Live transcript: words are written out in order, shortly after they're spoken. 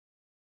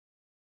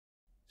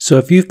So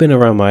if you've been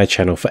around my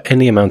channel for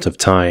any amount of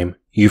time,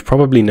 you've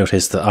probably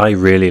noticed that I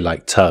really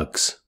like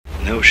Tugs.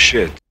 No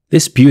shit.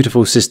 This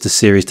beautiful sister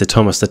series to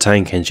Thomas the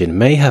Tank Engine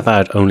may have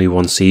had only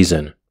one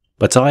season,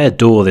 but I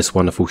adore this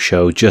wonderful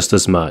show just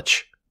as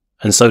much.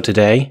 And so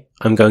today,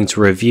 I'm going to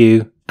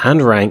review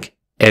and rank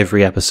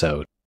every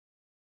episode.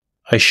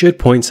 I should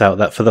point out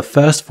that for the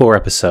first 4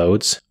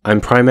 episodes,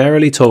 I'm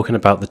primarily talking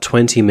about the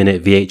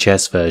 20-minute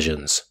VHS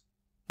versions,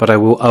 but I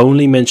will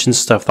only mention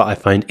stuff that I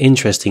find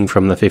interesting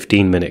from the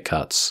 15-minute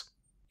cuts.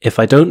 If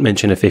I don't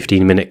mention a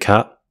 15-minute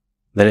cut,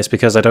 then it's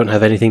because I don't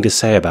have anything to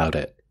say about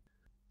it.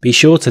 Be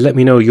sure to let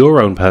me know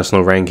your own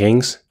personal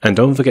rankings, and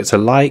don't forget to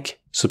like,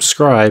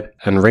 subscribe,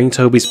 and ring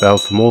Toby's bell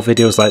for more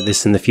videos like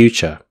this in the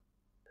future.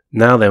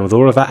 Now then, with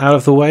all of that out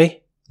of the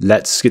way,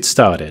 let's get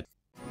started.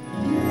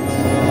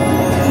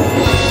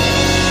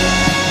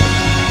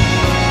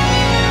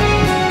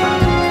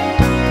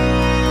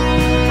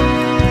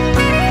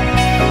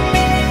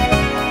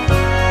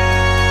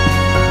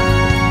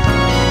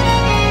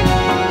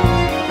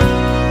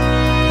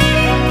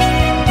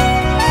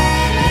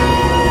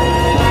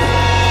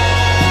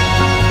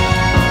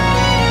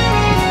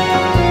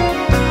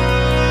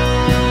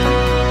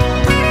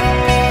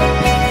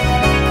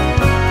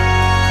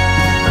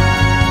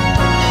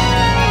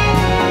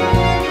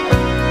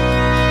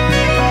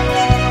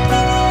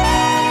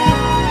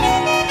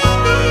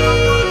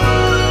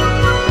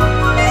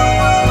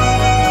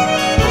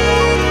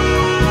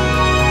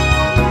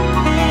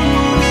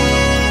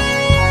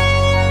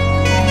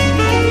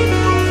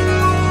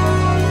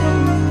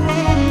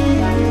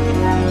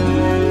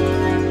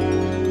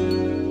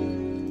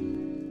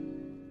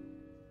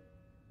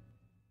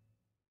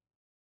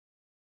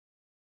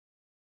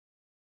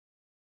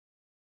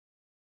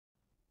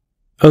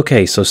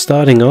 Okay, so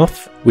starting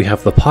off, we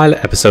have the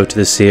pilot episode to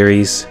the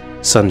series,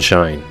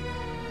 Sunshine.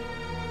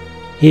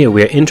 Here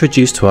we are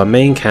introduced to our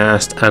main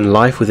cast and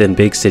life within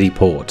Big City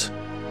Port.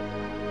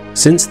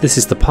 Since this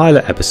is the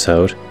pilot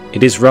episode,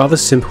 it is rather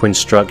simple in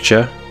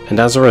structure, and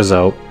as a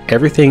result,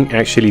 everything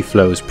actually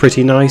flows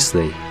pretty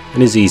nicely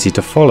and is easy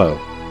to follow.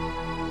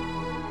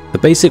 The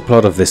basic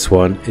plot of this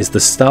one is the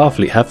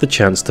Starfleet have the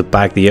chance to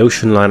bag the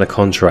ocean liner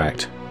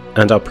contract,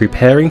 and are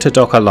preparing to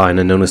dock a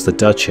liner known as the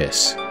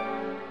Duchess.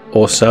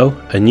 Also,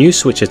 a new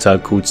switcher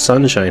tug called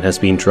Sunshine has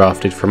been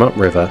drafted from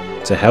upriver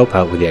to help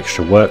out with the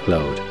extra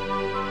workload.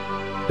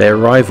 Their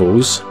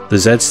rivals, the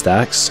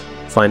Z-Stacks,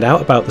 find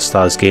out about the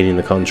stars gaining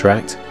the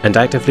contract and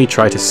actively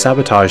try to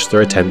sabotage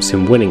their attempts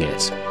in winning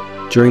it.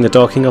 During the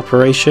docking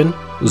operation,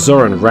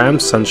 Zoran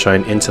rams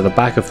Sunshine into the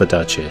back of the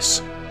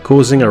Duchess,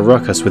 causing a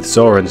ruckus with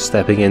Zoran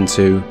stepping in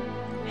to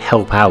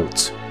help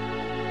out.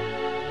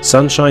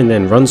 Sunshine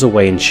then runs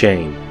away in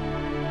shame.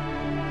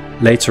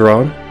 Later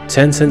on,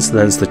 Tencent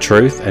learns the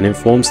truth and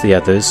informs the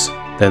others,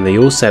 then they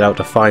all set out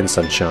to find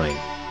Sunshine.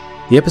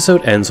 The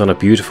episode ends on a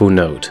beautiful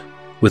note,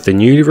 with the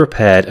newly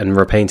repaired and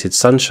repainted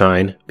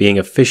Sunshine being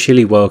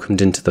officially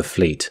welcomed into the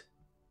fleet.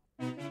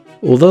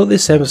 Although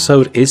this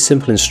episode is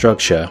simple in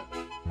structure,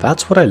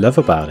 that's what I love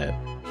about it.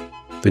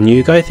 The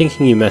new guy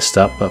thinking he messed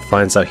up but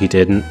finds out he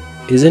didn't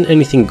isn't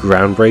anything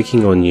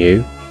groundbreaking or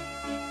new,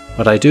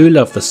 but I do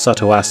love the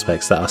subtle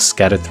aspects that are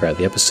scattered throughout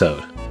the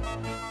episode.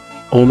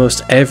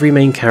 Almost every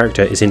main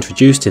character is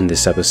introduced in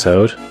this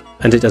episode,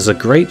 and it does a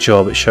great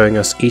job at showing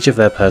us each of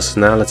their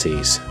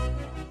personalities.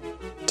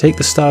 Take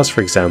the stars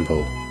for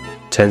example.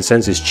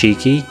 Tencent is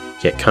cheeky,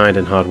 yet kind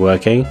and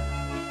hardworking.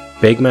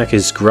 Big Mac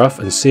is gruff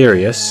and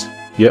serious,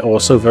 yet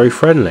also very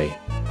friendly.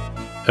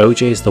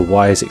 OJ is the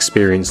wise,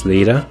 experienced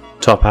leader.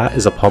 Top Hat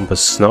is a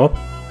pompous snob.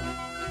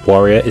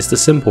 Warrior is the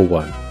simple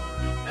one.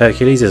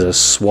 Hercules is a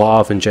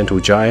suave and gentle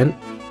giant.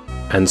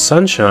 And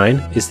Sunshine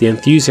is the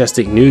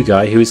enthusiastic new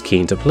guy who is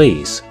keen to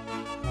please.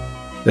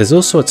 There's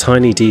also a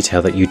tiny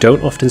detail that you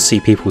don't often see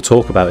people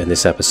talk about in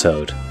this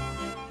episode.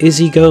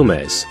 Izzy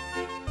Gomez.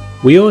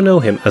 We all know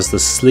him as the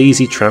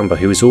sleazy tramper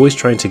who is always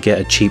trying to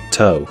get a cheap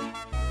tow.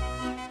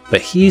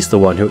 But he's the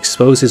one who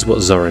exposes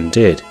what Zoran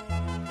did.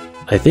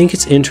 I think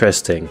it's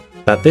interesting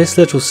that this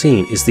little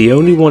scene is the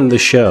only one in the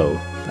show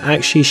that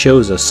actually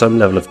shows us some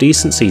level of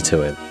decency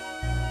to him.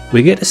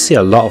 We get to see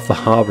a lot of the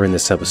Harbour in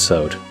this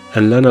episode,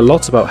 and learn a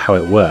lot about how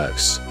it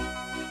works.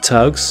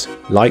 Tugs,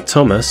 like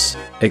Thomas,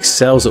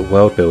 excels at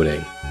world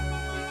building.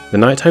 The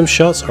nighttime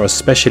shots are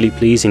especially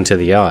pleasing to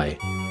the eye.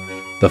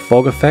 The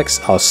fog effects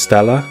are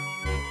stellar,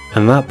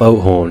 and that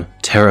boat horn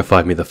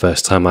terrified me the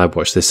first time I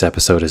watched this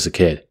episode as a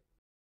kid.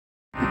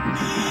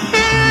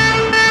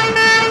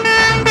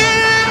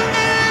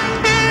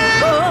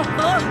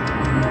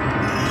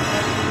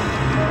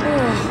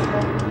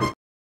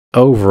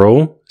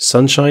 Overall,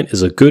 Sunshine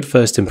is a good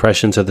first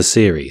impression to the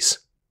series.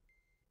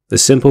 The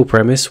simple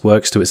premise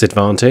works to its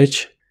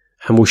advantage,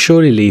 and will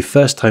surely leave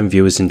first-time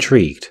viewers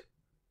intrigued.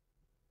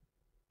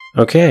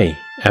 Okay,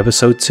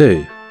 episode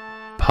 2,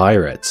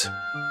 Pirate.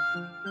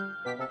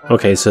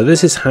 Okay, so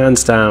this is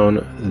hands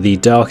down the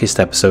darkest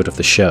episode of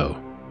the show.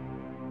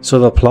 So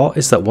the plot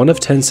is that one of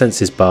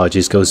Tencent's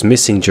barges goes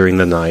missing during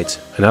the night,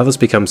 and others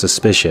become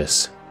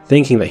suspicious,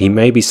 thinking that he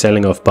may be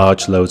selling off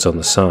barge loads on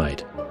the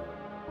side.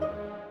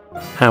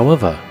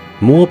 However,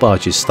 more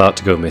barges start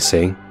to go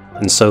missing,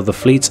 and so the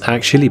fleets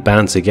actually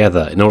band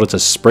together in order to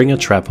spring a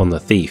trap on the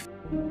thief.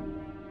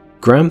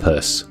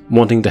 Grampus,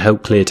 wanting to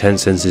help clear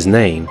Tencent's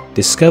name,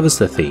 discovers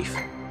the thief,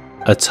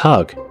 a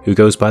tug who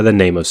goes by the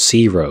name of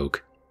Sea Rogue.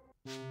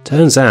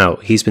 Turns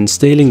out he's been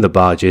stealing the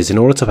barges in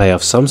order to pay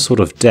off some sort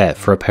of debt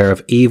for a pair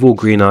of evil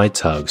green-eyed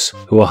tugs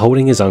who are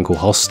holding his uncle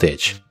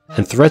hostage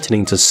and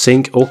threatening to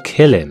sink or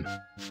kill him.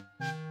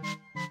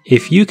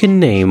 If you can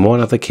name one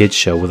other kids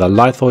show with a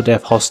life or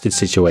death hostage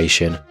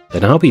situation,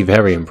 then I'll be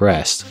very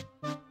impressed.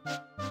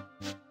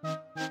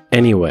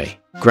 Anyway,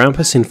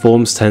 Grampus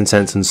informs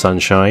Tencent and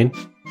Sunshine.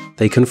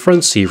 They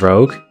confront Sea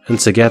Rogue, and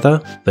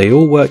together, they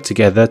all work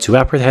together to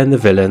apprehend the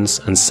villains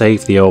and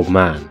save the old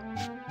man.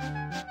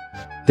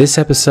 This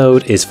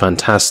episode is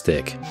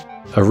fantastic,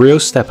 a real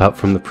step up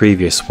from the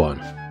previous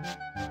one.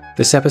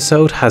 This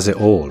episode has it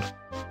all,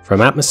 from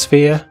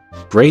atmosphere,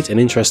 great and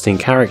interesting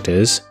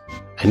characters,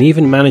 and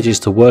even manages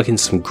to work in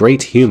some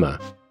great humour.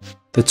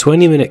 The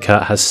 20-minute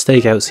cut has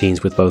stakeout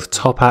scenes with both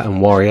Top Hat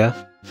and Warrior,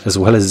 as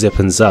well as Zip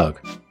and Zug,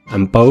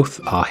 and both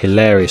are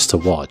hilarious to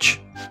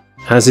watch,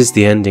 as is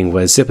the ending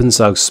where Zip and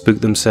Zug spook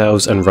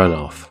themselves and run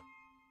off.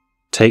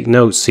 Take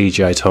note,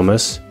 CGI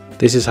Thomas,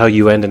 this is how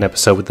you end an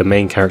episode with the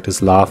main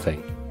characters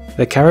laughing.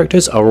 The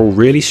characters are all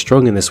really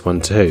strong in this one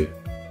too.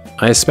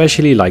 I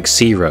especially like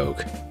Sea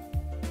Rogue.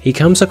 He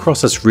comes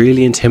across as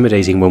really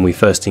intimidating when we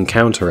first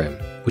encounter him,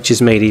 which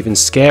is made even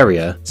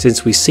scarier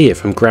since we see it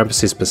from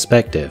Grampus's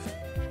perspective.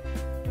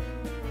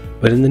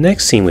 But in the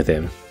next scene with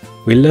him,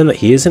 we learn that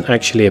he isn't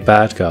actually a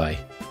bad guy,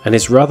 and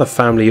is rather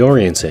family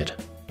oriented.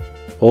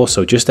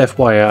 Also, just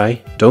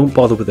FYI, don't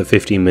bother with the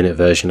 15-minute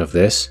version of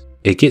this,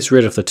 it gets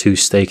rid of the 2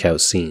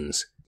 stakeout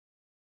scenes.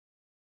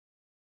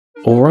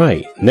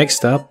 Alright,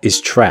 next up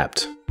is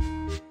Trapped.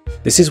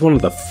 This is one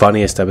of the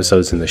funniest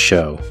episodes in the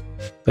show.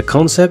 The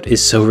concept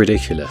is so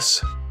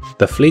ridiculous.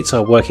 The fleets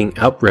are working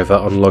upriver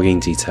on logging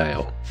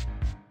detail.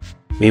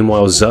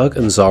 Meanwhile, Zug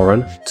and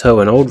Zoran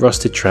tow an old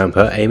rusted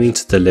tramper aiming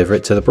to deliver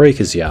it to the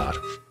breaker's yard.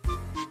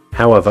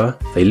 However,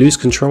 they lose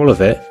control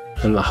of it,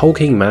 and the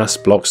hulking mass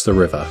blocks the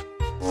river.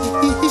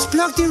 It's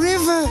blocked the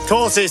river! Of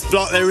course it's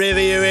blocked the river,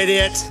 you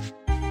idiot!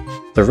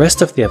 The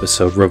rest of the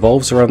episode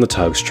revolves around the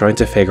tugs trying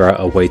to figure out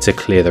a way to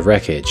clear the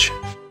wreckage.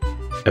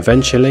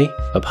 Eventually,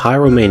 a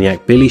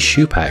pyromaniac Billy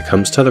Shupak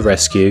comes to the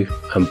rescue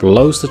and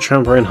blows the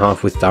tramper in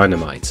half with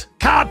dynamite.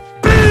 Kaboom!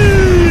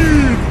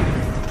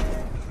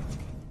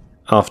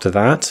 After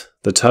that,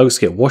 the tugs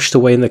get washed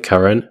away in the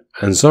current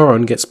and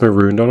Zoran gets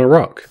marooned on a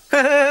rock.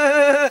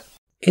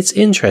 It's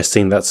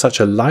interesting that such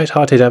a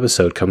light-hearted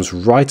episode comes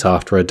right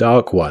after a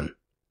dark one.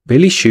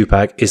 Billy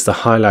Shupak is the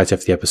highlight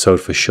of the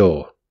episode for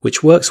sure,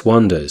 which works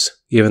wonders,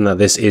 given that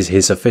this is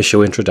his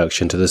official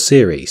introduction to the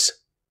series.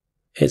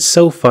 It's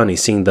so funny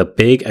seeing the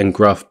big and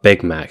gruff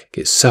Big Mac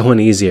get so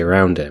uneasy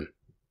around him.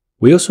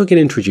 We also get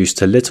introduced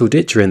to Little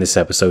Ditcher in this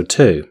episode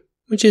too,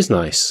 which is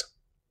nice.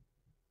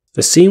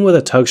 The scene where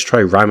the tugs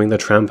try ramming the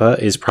tramper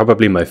is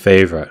probably my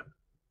favourite.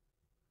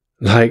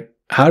 Like,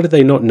 how did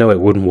they not know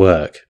it wouldn't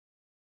work?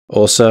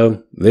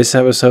 Also, this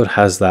episode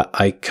has that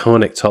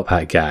iconic Top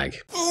Hat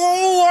gag.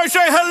 Oh, I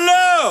say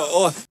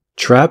hello!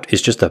 Trapped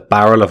is just a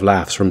barrel of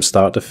laughs from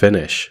start to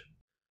finish.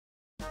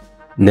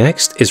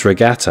 Next is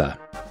Regatta,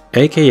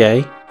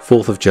 aka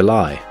 4th of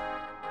July.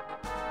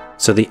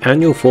 So the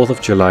annual 4th of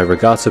July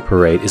Regatta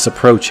parade is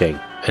approaching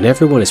and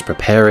everyone is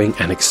preparing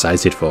and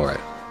excited for it.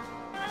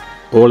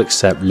 All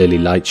except Lily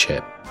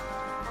Lightship.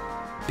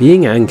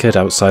 Being anchored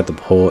outside the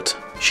port,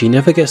 she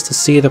never gets to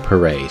see the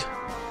parade.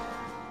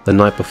 The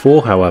night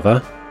before,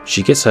 however,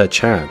 she gets her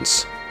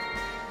chance.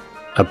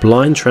 A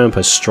blind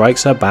tramper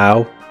strikes her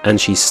bow and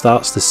she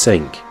starts to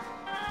sink.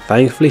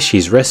 Thankfully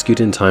she's rescued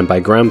in time by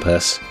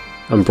Grampus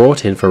and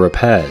brought in for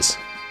repairs.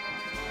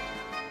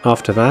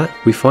 After that,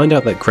 we find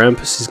out that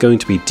Grampus is going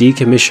to be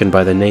decommissioned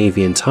by the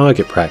Navy in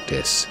target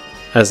practice,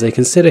 as they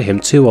consider him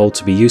too old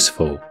to be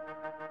useful.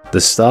 The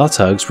Star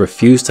Tugs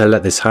refuse to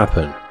let this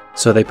happen,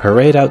 so they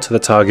parade out to the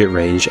target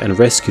range and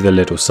rescue the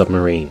little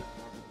submarine.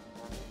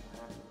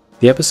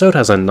 The episode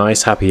has a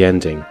nice happy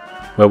ending,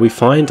 where we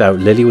find out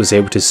Lily was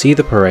able to see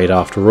the parade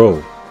after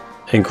all,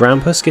 and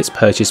Grampus gets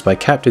purchased by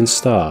Captain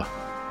Star,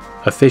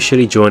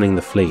 officially joining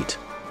the fleet.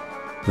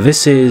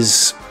 This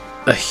is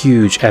a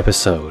huge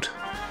episode.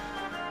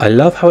 I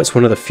love how it's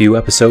one of the few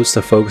episodes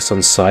to focus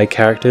on side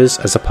characters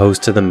as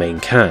opposed to the main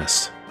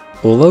cast.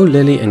 Although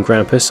Lily and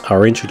Grampus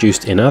are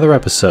introduced in other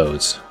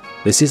episodes,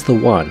 this is the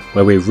one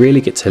where we really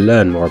get to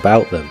learn more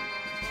about them.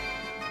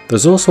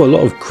 There's also a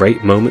lot of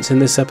great moments in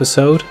this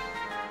episode.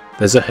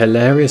 There's a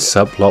hilarious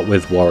subplot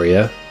with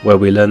Warrior, where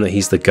we learn that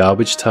he's the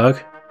garbage tug.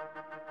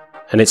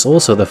 And it's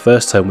also the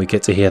first time we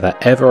get to hear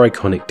that ever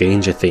iconic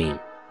danger theme,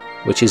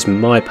 which is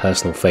my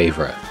personal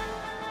favourite.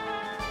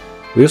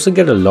 We also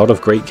get a lot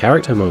of great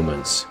character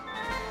moments.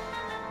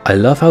 I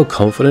love how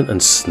confident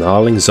and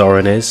snarling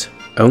Zoran is,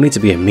 only to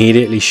be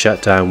immediately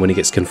shut down when he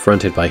gets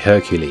confronted by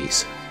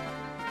Hercules.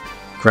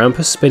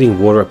 Grampus spitting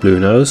water at Blue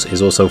Nose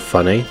is also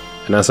funny,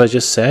 and as I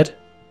just said,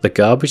 the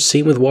garbage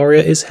scene with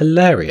Warrior is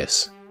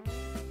hilarious.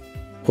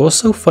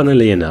 Also,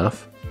 funnily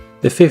enough,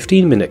 the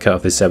 15-minute cut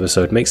of this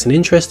episode makes an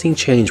interesting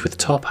change with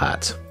Top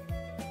Hat.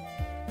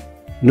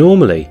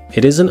 Normally,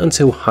 it isn't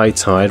until high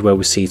tide where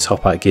we see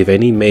Top Hat give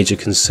any major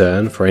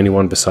concern for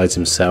anyone besides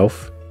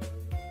himself,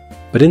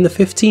 but in the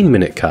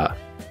 15-minute cut,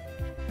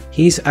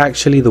 he's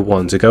actually the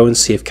one to go and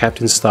see if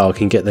Captain Style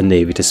can get the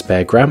Navy to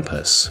spare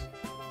Grampus.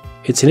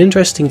 It's an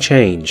interesting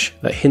change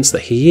that hints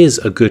that he is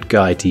a good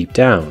guy deep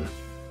down.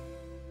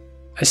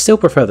 I still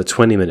prefer the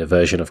 20-minute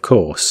version, of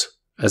course,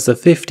 as the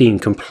 15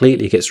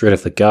 completely gets rid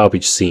of the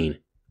garbage scene,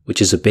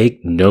 which is a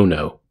big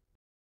no-no.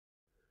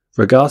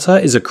 Regatta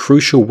is a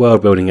crucial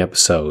world-building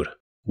episode,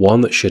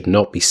 one that should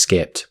not be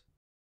skipped.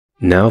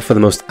 Now for the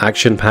most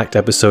action-packed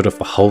episode of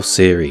the whole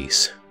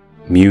series,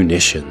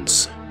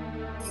 Munitions.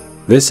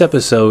 This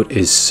episode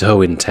is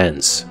so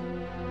intense.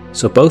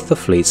 So both the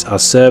fleets are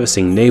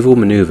servicing naval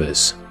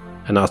maneuvers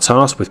and are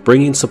tasked with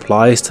bringing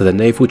supplies to the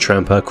naval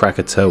tramper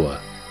Krakatoa.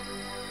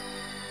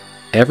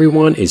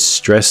 Everyone is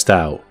stressed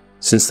out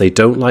since they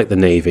don't like the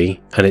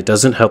Navy, and it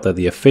doesn't help that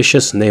the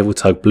officious naval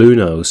tug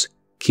Bluenose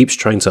keeps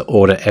trying to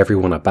order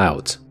everyone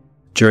about.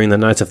 During the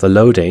night of the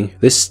loading,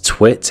 this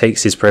twit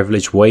takes his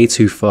privilege way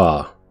too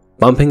far,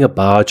 bumping a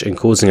barge and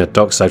causing a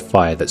dockside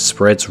fire that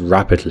spreads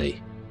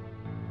rapidly.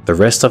 The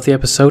rest of the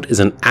episode is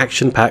an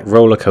action-packed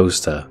roller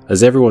coaster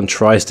as everyone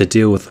tries to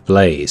deal with the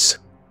blaze.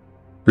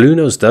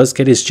 Bluenose does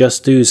get his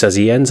just dues as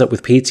he ends up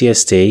with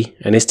PTSD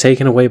and is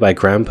taken away by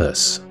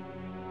Grampus.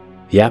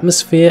 The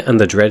atmosphere and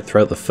the dread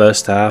throughout the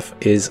first half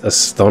is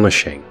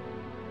astonishing.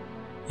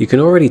 You can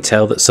already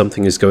tell that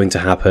something is going to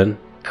happen,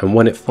 and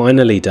when it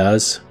finally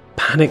does,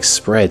 panic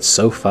spreads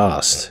so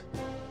fast.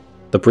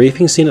 The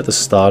briefing scene at the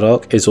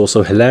Stardock is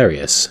also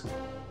hilarious,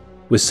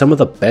 with some of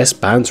the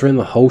best banter in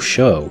the whole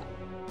show.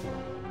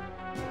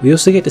 We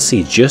also get to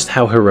see just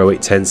how heroic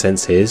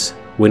Tencent is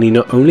when he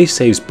not only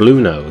saves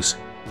Bluenose,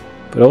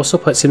 but also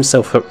puts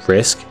himself at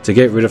risk to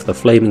get rid of the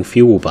flaming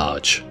fuel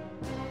barge.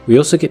 We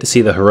also get to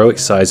see the heroic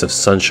sides of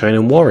Sunshine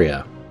and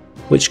Warrior,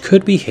 which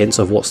could be hints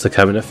of what's to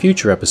come in a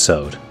future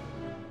episode.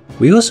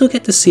 We also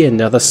get to see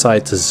another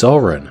side to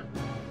Zoran.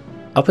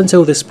 Up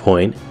until this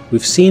point,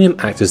 we've seen him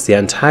act as the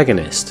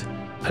antagonist,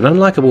 an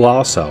unlikable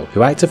arsehole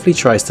who actively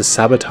tries to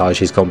sabotage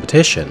his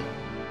competition.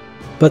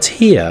 But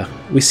here,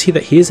 we see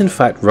that he is in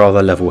fact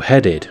rather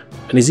level-headed,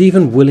 and is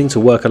even willing to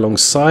work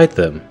alongside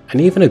them, and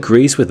even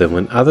agrees with them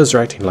when others are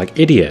acting like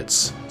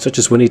idiots, such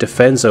as when he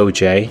defends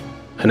OJ,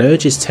 and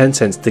urges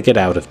Tencent to get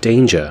out of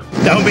danger.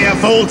 Don't be a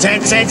fool,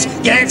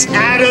 Tencent! Get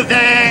out of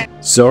there!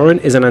 Zoran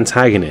is an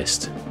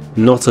antagonist,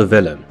 not a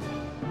villain.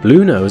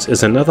 Bluenose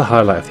is another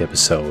highlight of the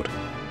episode.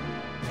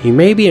 He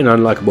may be an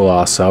unlikable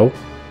arsehole,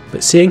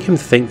 but seeing him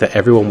think that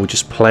everyone will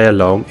just play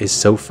along is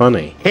so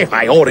funny. If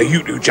I order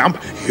you to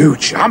jump, you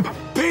jump!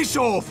 Piss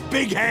off,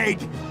 big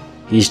head!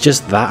 He's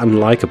just that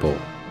unlikable.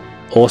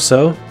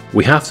 Also,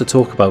 we have to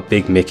talk about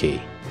Big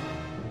Mickey.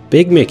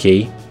 Big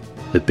Mickey,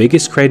 the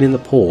biggest crane in the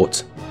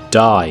port,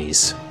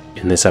 dies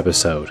in this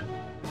episode.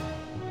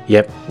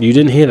 Yep, you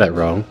didn't hear that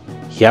wrong.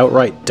 He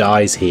outright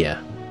dies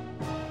here.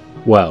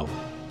 Well,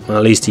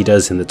 at least he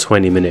does in the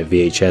 20-minute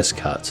VHS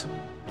cut.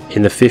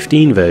 In the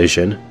 15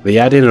 version, they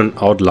add in an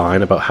odd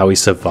line about how he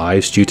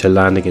survives due to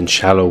landing in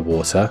shallow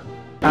water.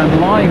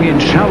 And lying in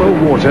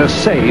shallow water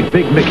saved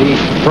Big Mickey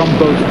from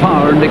both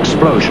fire and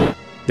explosion.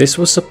 This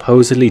was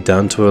supposedly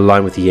done to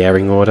align with the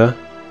airing order,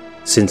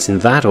 since in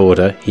that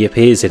order he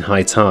appears in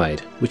High Tide,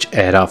 which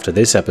aired after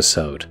this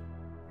episode.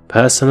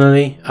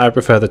 Personally, I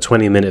prefer the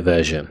 20-minute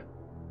version.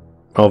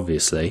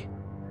 Obviously.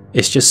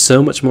 It's just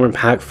so much more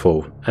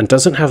impactful, and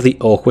doesn't have the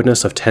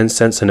awkwardness of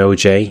Tencent and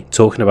OJ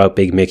talking about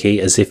Big Mickey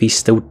as if he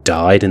still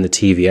died in the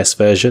TVS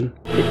version.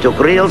 It took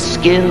real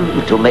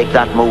skill to make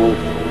that move.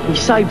 He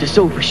saved us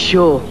all for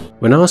sure.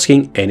 When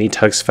asking any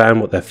Tugs fan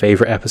what their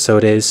favourite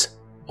episode is,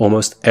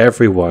 almost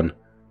everyone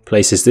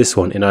places this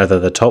one in either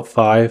the top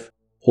 5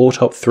 or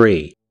top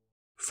 3,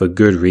 for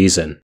good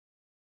reason.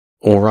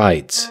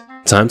 Alright,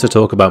 time to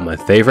talk about my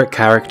favourite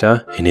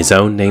character in his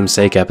own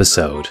namesake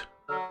episode.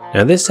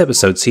 Now this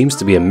episode seems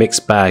to be a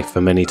mixed bag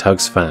for many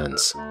Tugs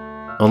fans.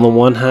 On the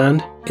one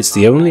hand, it's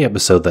the only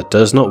episode that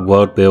does not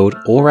world build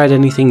or add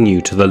anything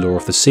new to the lore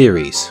of the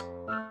series.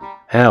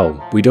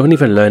 Hell, we don't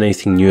even learn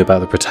anything new about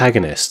the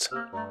protagonist.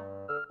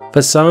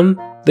 For some,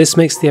 this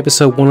makes the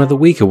episode one of the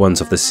weaker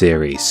ones of the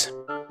series.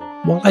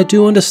 While I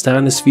do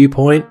understand this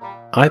viewpoint,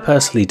 I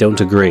personally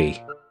don't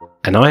agree,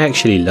 and I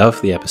actually love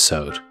the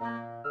episode.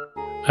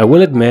 I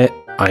will admit,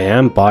 I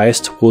am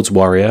biased towards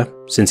Warrior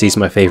since he's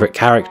my favourite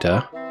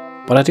character,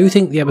 but I do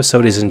think the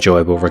episode is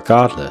enjoyable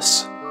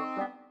regardless.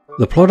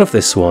 The plot of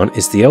this one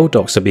is the old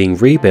docks are being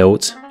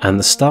rebuilt and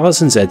the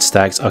Stars and Z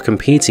stacks are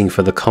competing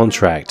for the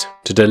contract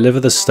to deliver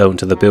the stone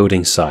to the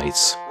building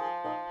sites.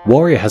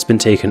 Warrior has been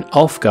taken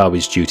off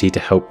garbage duty to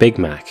help Big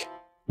Mac,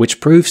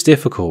 which proves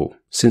difficult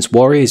since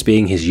Warrior is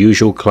being his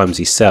usual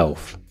clumsy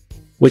self,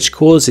 which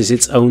causes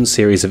its own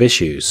series of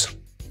issues.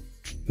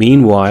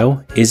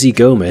 Meanwhile, Izzy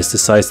Gomez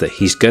decides that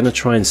he's gonna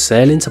try and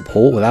sail into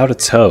port without a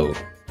tow.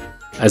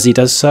 As he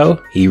does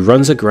so, he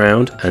runs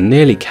aground and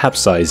nearly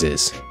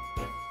capsizes.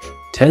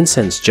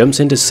 Tencent jumps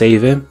in to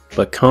save him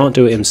but can't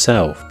do it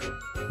himself.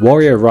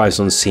 Warrior arrives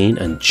on scene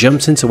and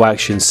jumps into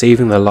action,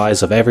 saving the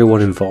lives of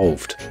everyone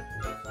involved.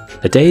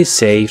 The day is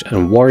saved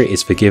and Warrior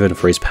is forgiven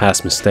for his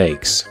past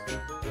mistakes.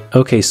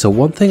 Okay, so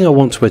one thing I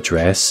want to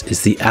address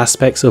is the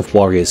aspects of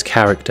Warrior's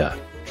character.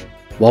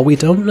 While we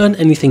don't learn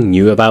anything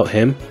new about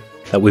him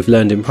that we've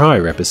learned in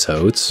prior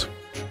episodes,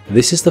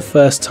 this is the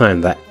first time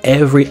that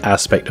every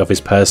aspect of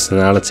his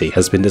personality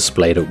has been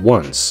displayed at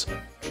once.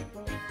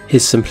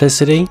 His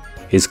simplicity,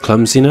 his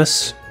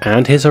clumsiness,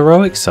 and his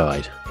heroic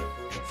side.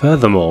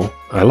 Furthermore,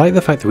 I like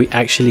the fact that we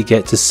actually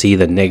get to see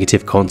the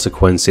negative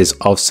consequences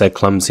of said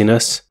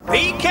clumsiness.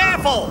 Be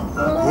careful!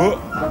 What?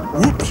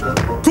 Whoops!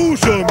 Of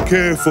course I'm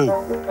careful.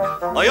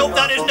 I hope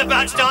that isn't a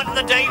bad start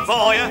to the day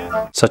for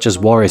you. Such as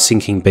Warrior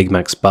sinking Big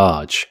Mac's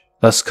barge,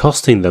 thus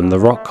costing them the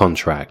rock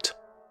contract.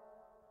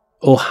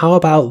 Or how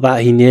about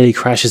that he nearly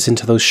crashes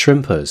into those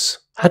shrimpers?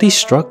 Had he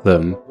struck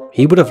them,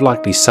 he would have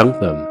likely sunk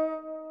them,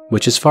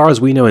 which as far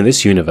as we know in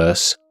this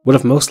universe, would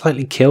have most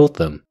likely killed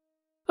them.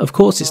 Of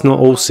course it's not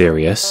all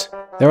serious,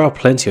 there are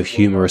plenty of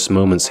humorous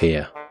moments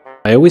here.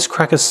 I always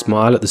crack a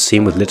smile at the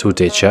scene with Little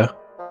Ditcher.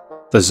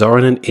 The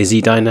Zoran and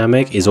Izzy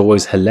dynamic is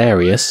always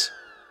hilarious.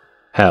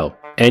 Hell,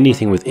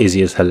 anything with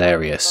Izzy is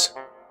hilarious.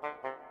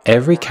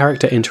 Every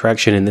character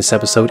interaction in this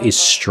episode is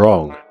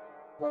strong.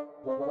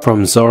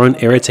 From Zoran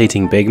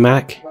irritating Big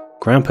Mac,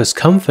 Grampus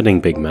comforting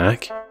Big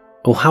Mac,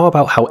 or how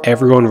about how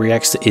everyone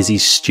reacts to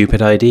Izzy's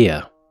stupid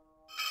idea.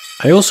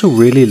 I also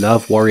really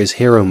love Warrior's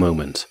hero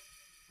moment.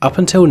 Up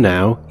until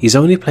now, he's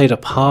only played a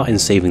part in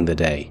saving the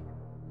day.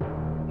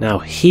 Now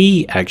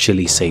he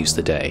actually saves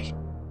the day.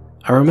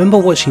 I remember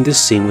watching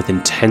this scene with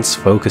intense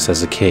focus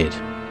as a kid.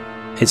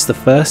 It's the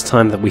first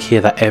time that we hear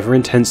that ever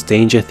intense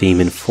danger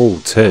theme in full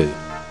too.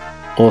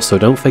 Also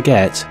don't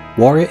forget,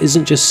 Warrior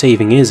isn't just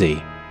saving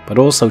Izzy, but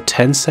also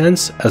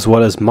Tencent as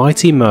well as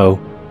Mighty Mo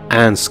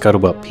and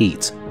Scuttlebutt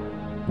Pete.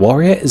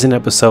 Warrior is an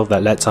episode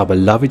that lets our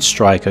beloved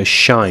striker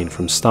shine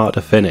from start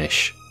to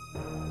finish.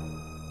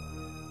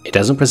 It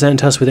doesn't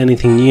present us with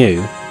anything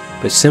new,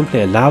 but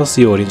simply allows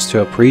the audience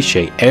to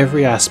appreciate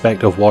every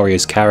aspect of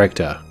Warrior's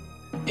character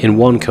in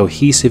one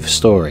cohesive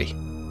story.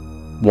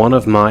 One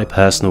of my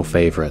personal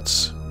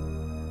favourites.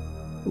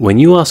 When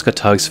you ask a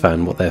Tugs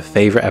fan what their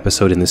favourite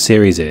episode in the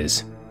series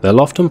is,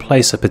 they'll often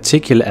place a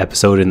particular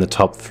episode in the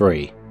top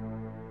 3,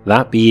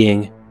 that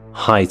being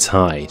High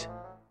Tide.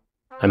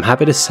 I'm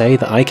happy to say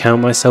that I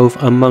count myself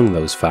among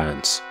those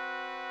fans.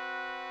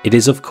 It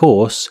is of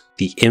course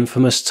the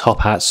infamous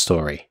Top Hat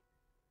story.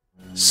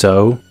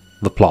 So,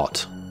 the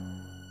plot.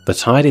 The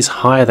tide is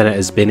higher than it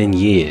has been in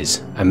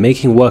years and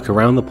making work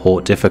around the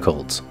port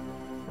difficult.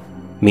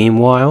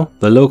 Meanwhile,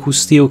 the local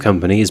steel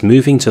company is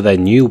moving to their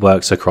new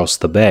works across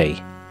the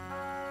bay.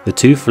 The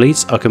two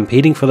fleets are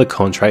competing for the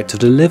contract to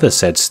deliver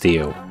said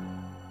steel.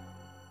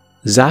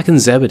 Zack and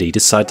Zebedee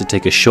decide to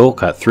take a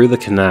shortcut through the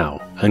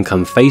canal and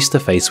come face to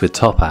face with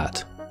Top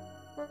Hat.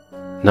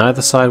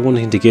 Neither side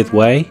wanting to give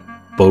way,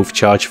 both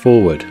charge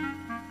forward,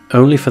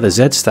 only for the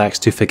Z-Stacks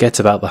to forget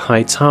about the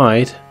high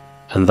tide,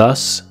 and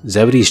thus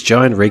Zebedee's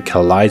giant rig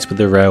collides with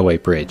the railway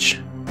bridge.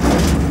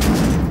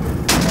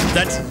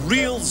 That's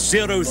real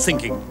zero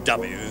thinking,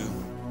 W.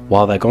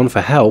 While they're gone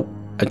for help,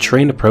 a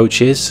train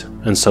approaches,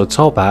 and so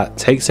Top Hat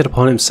takes it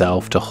upon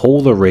himself to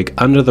haul the rig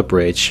under the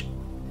bridge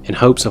in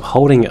hopes of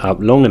holding it up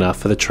long enough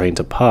for the train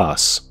to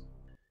pass.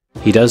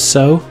 He does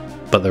so,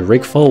 but the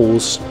rig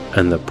falls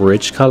and the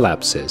bridge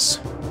collapses.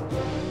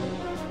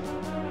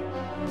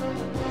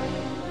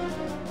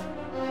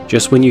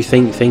 Just when you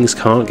think things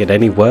can't get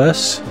any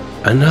worse,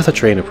 another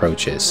train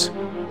approaches.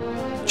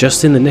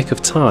 Just in the nick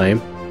of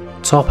time,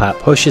 Top Hat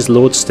pushes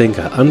Lord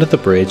Stinker under the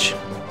bridge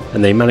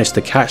and they manage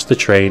to catch the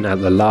train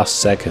at the last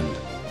second.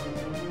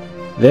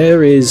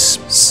 There is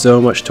so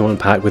much to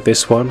unpack with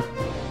this one.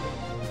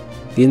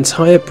 The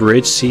entire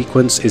bridge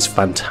sequence is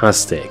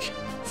fantastic,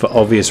 for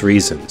obvious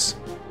reasons.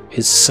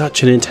 It's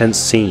such an intense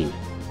scene.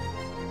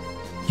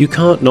 You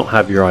can't not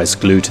have your eyes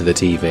glued to the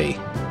TV.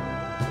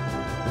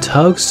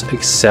 Tugs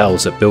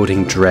excels at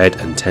building dread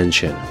and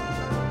tension.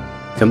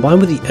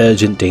 Combined with the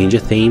urgent danger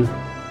theme,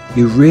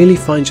 you really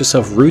find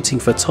yourself rooting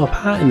for Top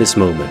Hat in this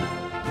moment,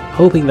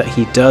 hoping that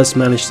he does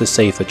manage to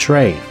save the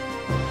train.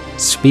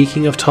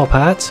 Speaking of Top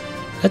Hat,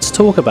 let's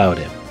talk about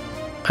him.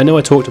 I know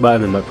I talked about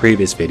him in my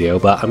previous video,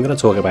 but I'm going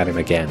to talk about him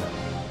again.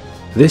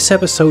 This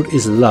episode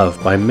is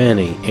loved by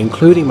many,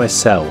 including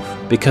myself,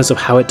 because of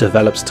how it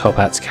develops Top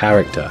Hat's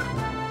character.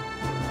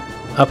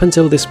 Up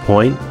until this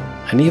point,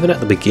 and even at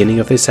the beginning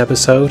of this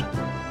episode,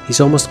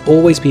 he's almost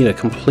always been a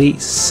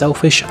complete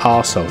selfish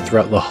arsehole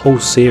throughout the whole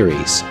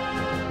series.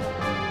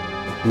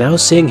 Now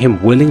seeing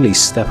him willingly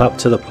step up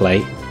to the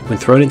plate when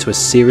thrown into a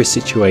serious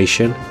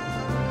situation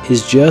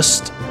is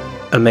just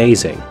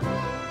amazing.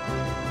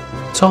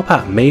 Top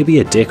Hat may be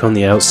a dick on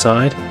the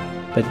outside,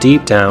 but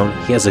deep down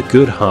he has a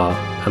good heart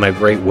and a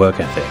great work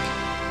ethic.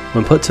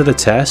 When put to the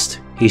test,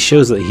 he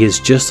shows that he is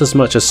just as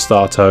much a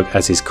Star-Tug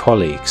as his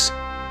colleagues.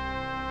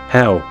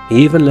 Hell,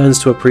 he even learns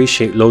to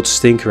appreciate Lord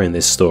Stinker in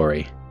this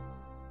story,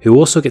 who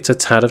also gets a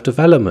tad of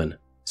development,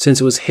 since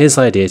it was his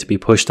idea to be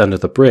pushed under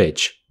the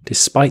bridge,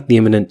 despite the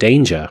imminent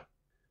danger.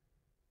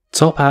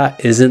 Top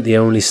Hat isn't the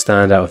only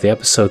standout of the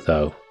episode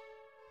though.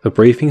 The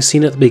briefing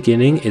scene at the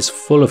beginning is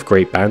full of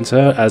great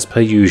banter as per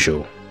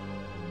usual.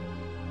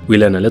 We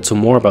learn a little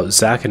more about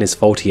Isacc and his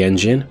faulty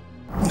engine.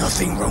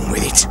 Nothing wrong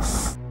with it.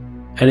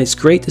 And it's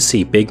great to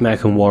see Big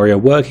Mac and Warrior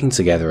working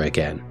together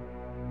again.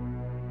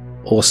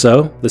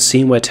 Also, the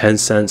scene where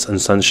Tencent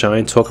and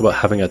Sunshine talk about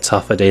having a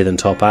tougher day than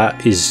Top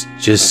Hat is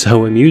just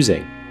so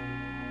amusing.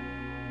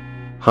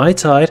 High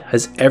Tide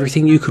has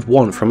everything you could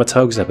want from a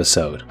Tugs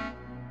episode.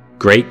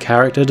 Great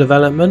character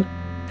development,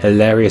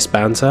 hilarious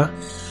banter,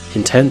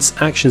 intense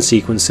action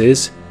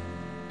sequences,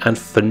 and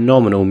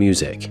phenomenal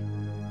music.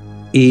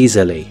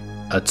 Easily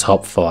a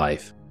top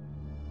 5.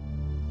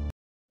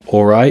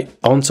 Alright,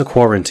 on to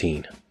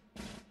Quarantine.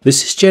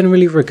 This is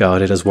generally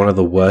regarded as one of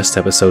the worst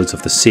episodes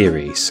of the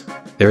series.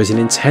 There is an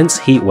intense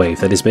heatwave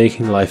that is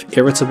making life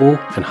irritable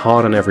and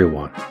hard on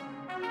everyone.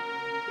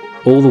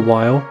 All the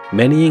while,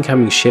 many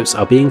incoming ships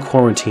are being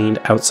quarantined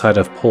outside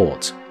of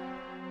port,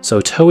 so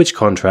towage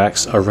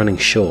contracts are running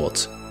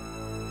short.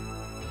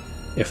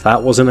 If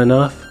that wasn't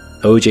enough,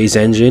 OJ's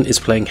engine is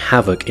playing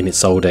havoc in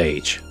its old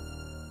age.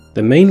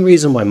 The main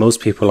reason why most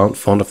people aren't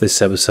fond of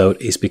this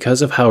episode is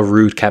because of how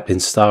rude Captain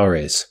Star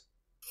is.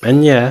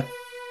 And yeah,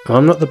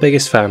 I'm not the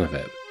biggest fan of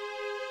it.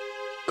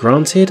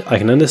 Granted, I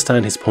can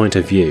understand his point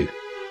of view.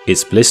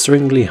 It's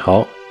blisteringly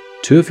hot,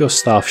 2 of your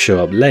staff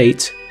show up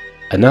late,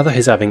 another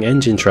is having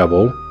engine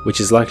trouble,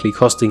 which is likely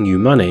costing you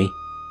money,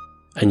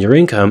 and your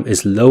income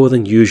is lower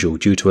than usual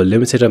due to a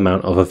limited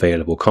amount of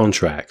available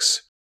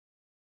contracts.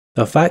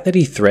 The fact that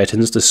he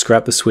threatens to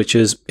scrap the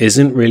switches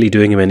isn't really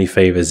doing him any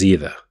favours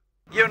either.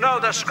 You know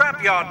the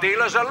scrapyard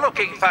dealers are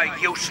looking for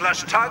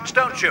useless tugs,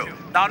 don't you?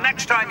 Now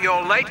next time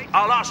you're late,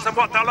 I'll ask them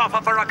what they'll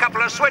offer for a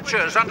couple of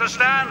switches,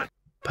 understand?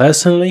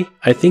 Personally,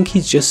 I think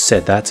he's just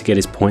said that to get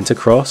his point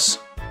across,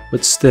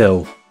 but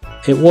still,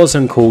 it was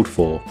uncalled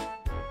for,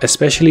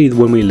 especially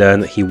when we learn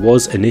that he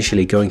was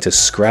initially going to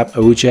scrap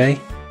OJ.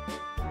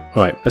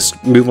 Alright,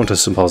 let's move on to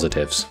some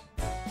positives.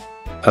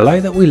 I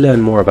like that we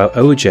learn more about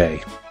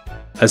OJ,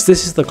 as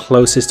this is the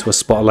closest to a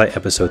spotlight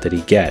episode that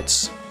he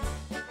gets.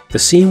 The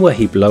scene where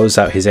he blows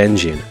out his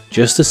engine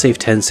just to save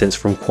Tencent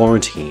from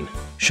quarantine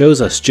shows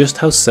us just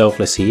how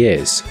selfless he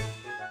is.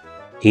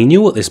 He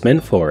knew what this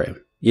meant for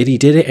him, yet he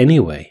did it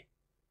anyway.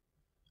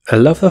 I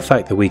love the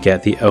fact that we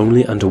get the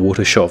only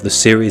underwater shot of the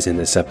series in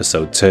this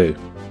episode too.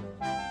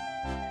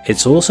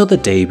 It's also the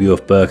debut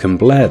of Burke and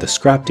Blair, the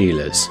scrap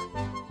dealers,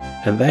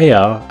 and they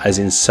are as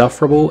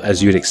insufferable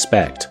as you'd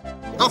expect.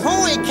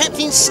 Ahoy,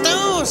 Captain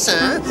Star,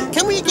 sir!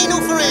 Can we again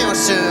offer our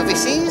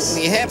services?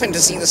 We happen to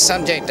see the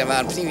subject of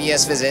our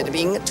previous visit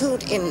being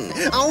towed in.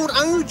 Old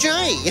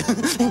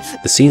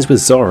OJ! The scenes with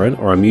Zoran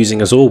are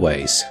amusing as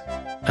always,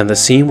 and the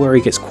scene where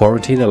he gets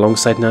quarantined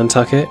alongside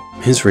Nantucket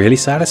is really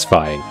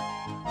satisfying.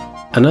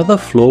 Another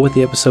flaw with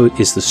the episode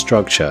is the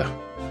structure.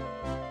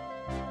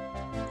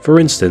 For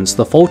instance,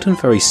 the Fulton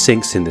Ferry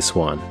sinks in this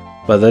one,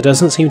 but there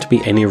doesn't seem to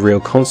be any real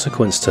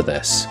consequence to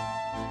this.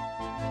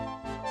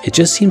 It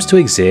just seems to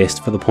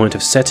exist for the point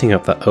of setting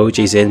up that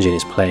OJ's engine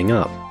is playing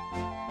up.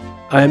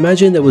 I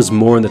imagine there was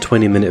more in the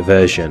 20-minute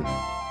version,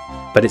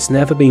 but it's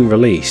never been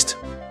released,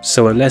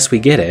 so unless we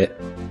get it,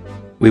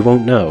 we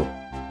won't know.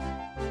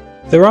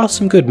 There are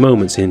some good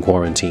moments in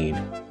Quarantine,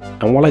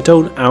 and while I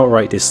don't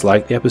outright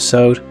dislike the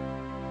episode,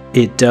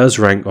 it does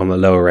rank on the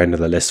lower end of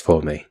the list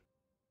for me.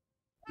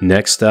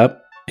 Next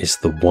up is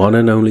the one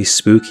and only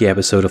spooky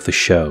episode of the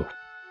show,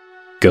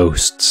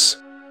 Ghosts.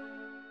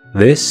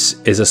 This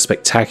is a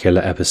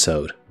spectacular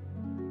episode,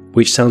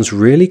 which sounds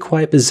really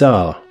quite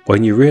bizarre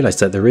when you realise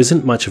that there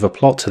isn't much of a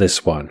plot to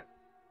this one.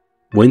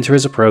 Winter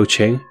is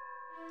approaching,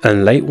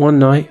 and late one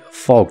night,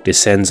 fog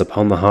descends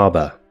upon the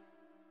harbour.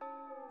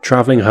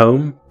 Travelling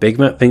home, Big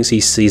Mac thinks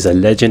he sees a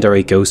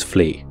legendary ghost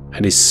fleet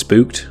and is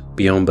spooked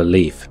beyond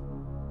belief.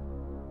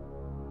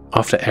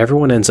 After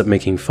everyone ends up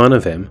making fun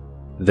of him,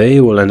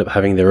 they will end up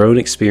having their own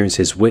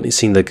experiences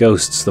witnessing the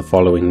ghosts the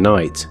following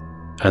night,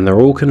 and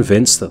they're all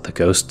convinced that the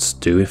ghosts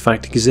do in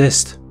fact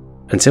exist,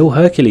 until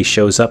Hercules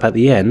shows up at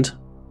the end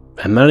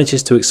and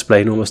manages to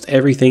explain almost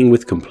everything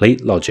with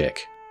complete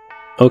logic.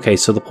 Okay,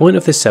 so the point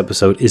of this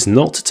episode is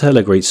not to tell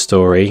a great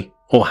story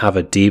or have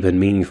a deep and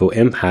meaningful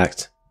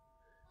impact.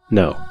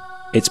 No,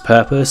 its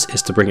purpose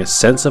is to bring a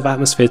sense of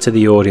atmosphere to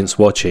the audience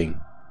watching,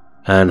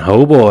 and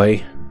oh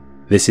boy,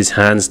 this is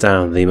hands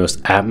down the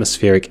most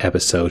atmospheric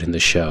episode in the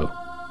show.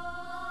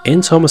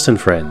 In Thomas and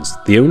Friends,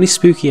 the only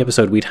spooky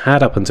episode we'd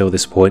had up until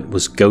this point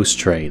was Ghost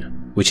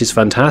Train, which is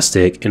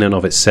fantastic in and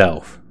of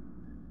itself.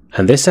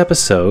 And this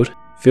episode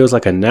feels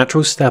like a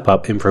natural step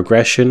up in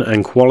progression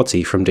and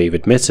quality from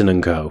David Mitton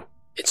and co.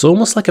 It's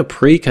almost like a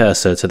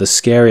precursor to the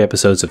scary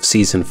episodes of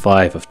Season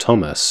 5 of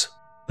Thomas.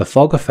 The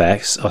fog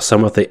effects are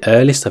some of the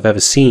earliest I've ever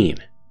seen,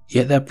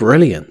 yet they're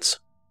brilliant.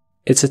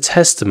 It's a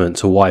testament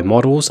to why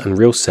models and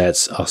real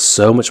sets are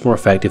so much more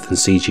effective than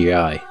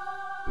CGI.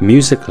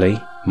 Musically,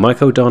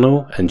 Mike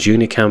O'Donnell and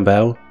Junior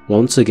Campbell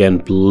once again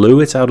blew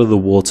it out of the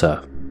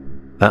water.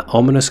 That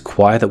ominous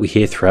choir that we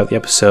hear throughout the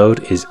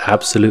episode is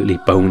absolutely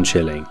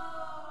bone-chilling.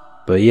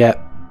 But yeah,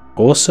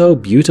 also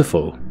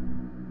beautiful.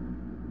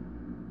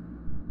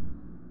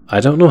 I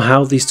don't know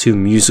how these two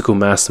musical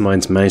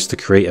masterminds managed to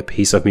create a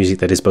piece of music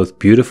that is both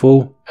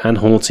beautiful and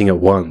haunting at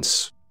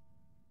once.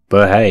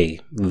 But hey,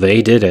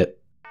 they did it.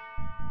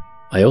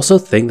 I also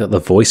think that the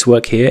voice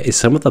work here is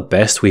some of the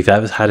best we've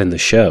ever had in the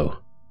show.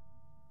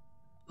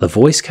 The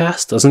voice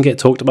cast doesn't get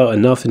talked about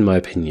enough in my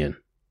opinion.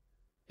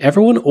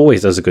 Everyone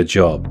always does a good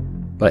job,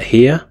 but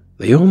here,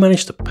 they all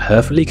manage to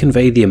perfectly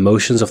convey the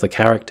emotions of the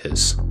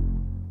characters.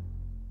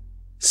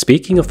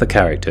 Speaking of the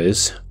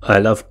characters, I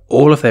love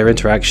all of their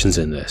interactions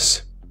in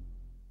this.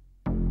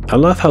 I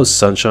love how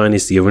Sunshine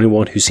is the only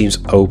one who seems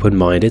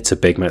open-minded to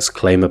Big Mac's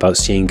claim about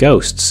seeing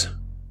ghosts.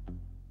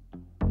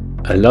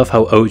 I love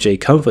how OJ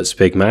comforts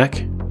Big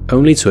Mac,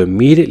 only to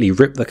immediately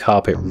rip the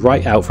carpet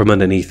right out from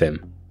underneath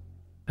him.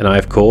 And I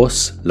of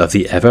course love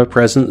the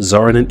ever-present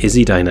Zoran and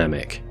Izzy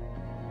dynamic.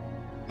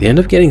 They end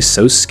up getting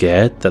so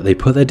scared that they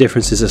put their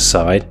differences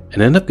aside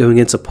and end up going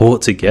into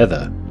port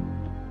together.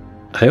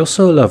 I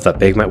also love that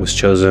Big Mac was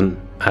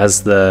chosen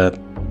as the,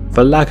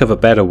 for lack of a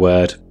better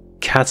word,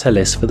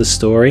 catalyst for the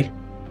story.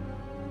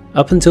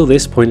 Up until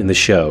this point in the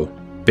show,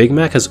 Big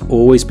Mac has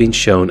always been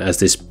shown as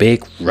this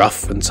big,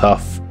 rough and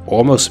tough,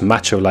 almost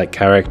macho-like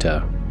character,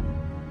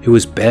 who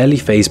was barely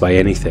fazed by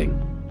anything.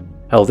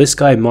 Hell, this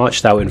guy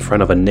marched out in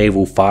front of a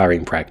naval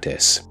firing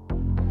practice.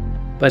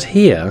 But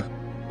here,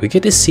 we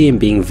get to see him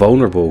being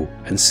vulnerable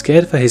and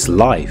scared for his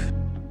life,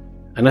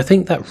 and I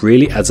think that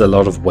really adds a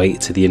lot of weight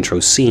to the intro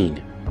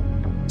scene.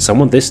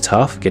 Someone this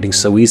tough getting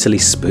so easily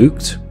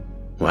spooked?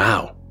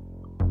 Wow.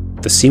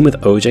 The scene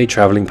with OJ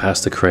travelling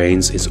past the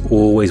cranes is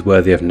always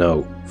worthy of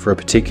note for a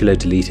particular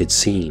deleted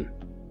scene.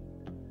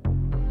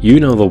 You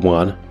know the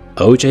one,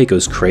 OJ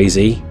goes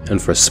crazy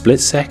and for a split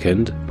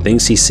second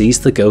thinks he sees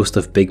the ghost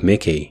of Big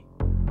Mickey,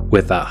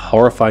 with that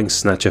horrifying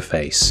snatcher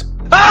face.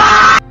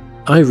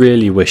 I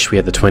really wish we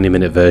had the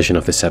 20-minute version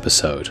of this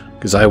episode,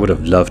 because I would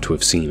have loved to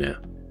have seen it.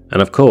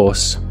 And of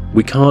course,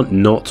 we can't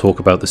not talk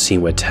about the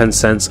scene where 10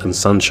 Cents and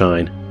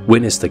Sunshine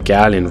witness the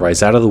galleon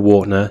rise out of the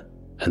water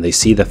and they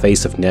see the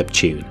face of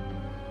Neptune.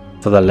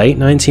 For the late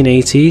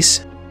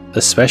 1980s,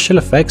 the special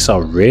effects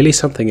are really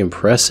something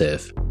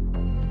impressive,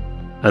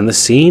 and the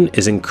scene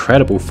is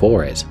incredible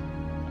for it.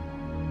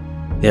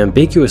 The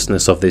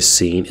ambiguousness of this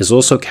scene is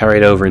also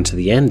carried over into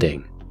the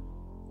ending,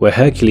 where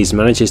Hercules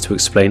manages to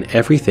explain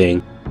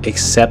everything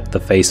except the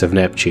face of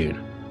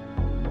Neptune.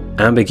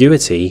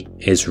 Ambiguity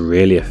is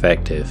really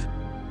effective.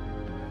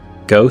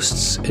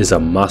 Ghosts is a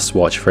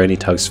must-watch for any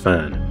Tugs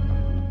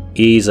fan.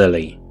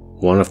 Easily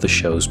one of the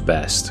show's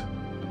best.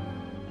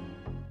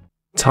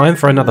 Time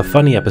for another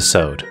funny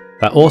episode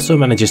that also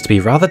manages to be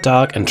rather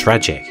dark and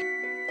tragic.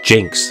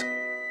 Jinxed.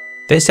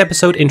 This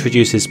episode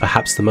introduces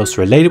perhaps the most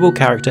relatable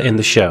character in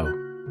the show,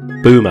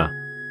 Boomer.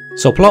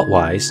 So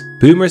plot-wise,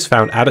 Boomer is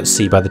found out at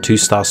sea by the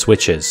 2-star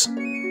switchers.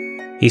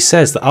 He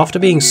says that after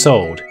being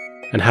sold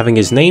and having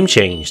his name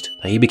changed,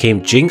 that he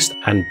became jinxed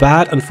and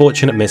bad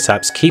unfortunate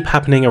mishaps keep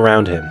happening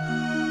around him.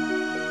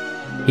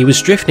 He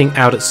was drifting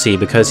out at sea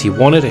because he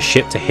wanted a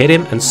ship to hit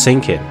him and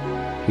sink him.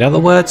 In other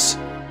words,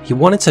 he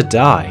wanted to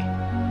die.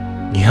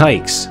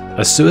 Yikes,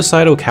 a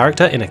suicidal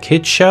character in a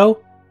kids show?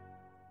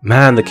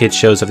 Man, the kids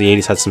shows of the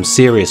 80s had some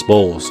serious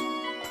balls.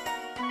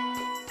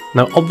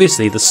 Now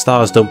obviously the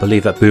stars don't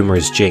believe that Boomer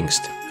is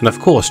jinxed, and of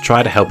course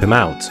try to help him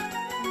out.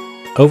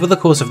 Over the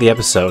course of the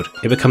episode,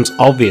 it becomes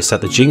obvious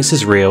that the jinx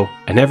is real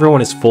and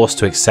everyone is forced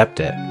to accept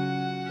it.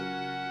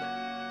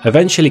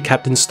 Eventually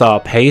Captain Star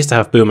pays to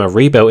have Boomer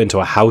rebuilt into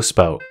a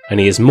houseboat, and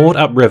he is moored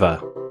upriver,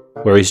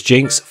 where his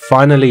jinx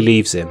finally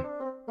leaves him.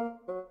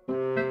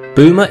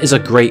 Boomer is a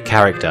great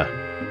character.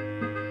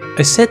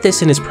 I said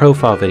this in his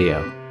profile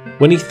video.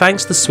 When he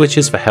thanks the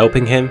switchers for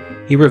helping him,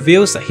 he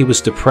reveals that he was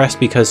depressed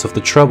because of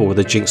the trouble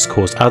the jinx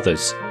caused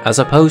others, as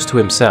opposed to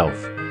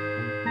himself.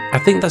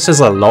 I think that says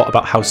a lot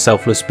about how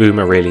selfless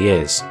Boomer really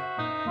is.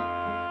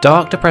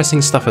 Dark,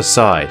 depressing stuff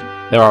aside,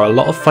 there are a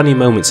lot of funny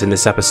moments in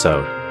this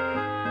episode.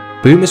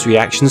 Boomer's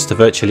reactions to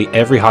virtually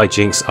every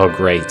hijinks are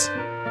great.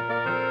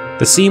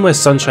 The scene where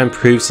Sunshine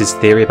proves his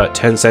theory about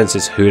 10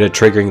 Cents' hooter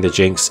triggering the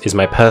jinx is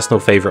my personal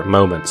favourite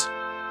moment.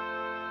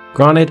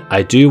 Granted,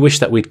 I do wish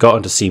that we'd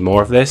gotten to see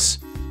more of this.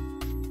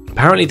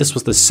 Apparently this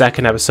was the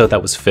second episode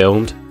that was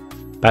filmed,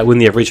 back when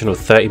the original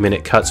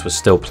 30-minute cuts were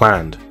still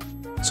planned,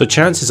 so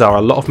chances are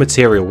a lot of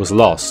material was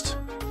lost,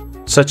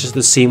 such as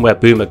the scene where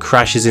Boomer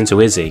crashes into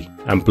Izzy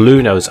and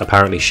Blue Nose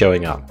apparently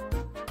showing up.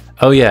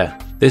 Oh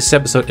yeah, this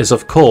episode is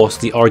of course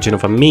the origin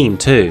of a meme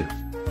too.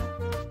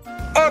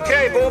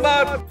 Okay,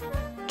 Boomer!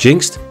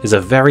 Jinxed is a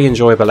very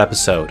enjoyable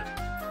episode.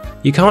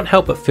 You can't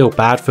help but feel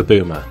bad for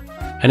Boomer,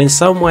 and in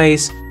some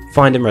ways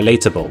find him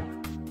relatable.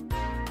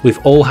 We've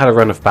all had a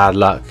run of bad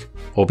luck,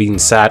 or been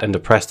sad and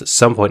depressed at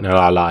some point in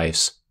our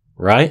lives,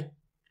 right?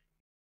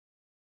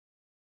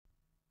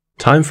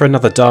 Time for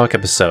another dark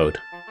episode.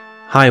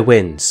 High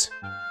Winds.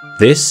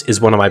 This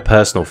is one of my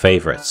personal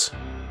favourites.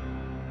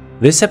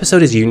 This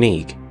episode is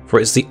unique, for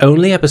it's the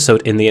only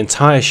episode in the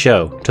entire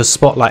show to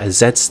spotlight a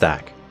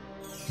Z-stack,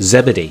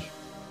 Zebedee,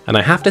 and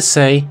I have to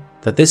say,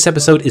 that this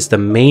episode is the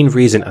main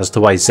reason as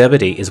to why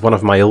Zebedee is one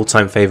of my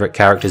all-time favourite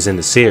characters in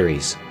the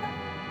series.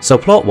 So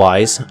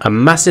plot-wise, a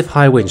massive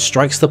high wind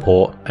strikes the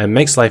port and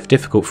makes life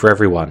difficult for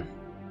everyone.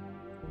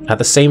 At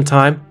the same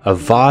time, a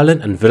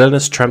violent and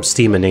villainous tramp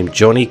steamer named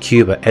Johnny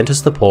Cuba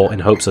enters the port in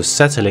hopes of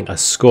settling a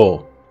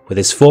score with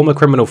his former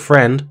criminal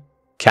friend,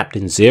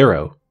 Captain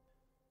Zero.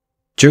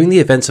 During the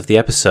events of the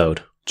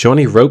episode,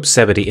 Johnny ropes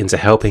Zebedee into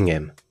helping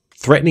him,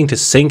 threatening to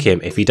sink him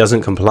if he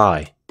doesn't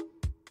comply.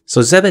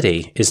 So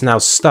Zebedee is now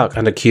stuck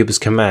under Cuba's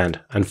command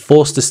and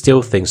forced to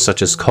steal things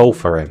such as coal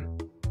for him.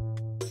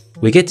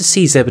 We get to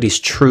see Zebedee's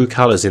true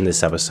colours in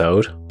this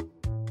episode.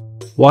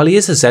 While he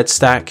is a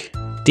Z-Stack,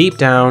 deep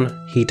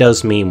down he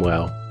does mean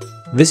well.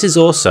 This is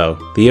also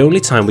the only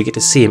time we get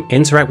to see him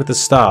interact with the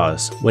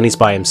stars when he's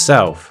by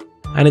himself,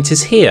 and it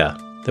is here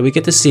that we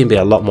get to see him be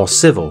a lot more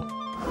civil.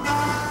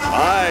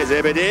 Hi,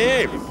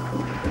 Zebedee!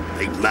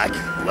 Big Mac,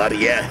 what are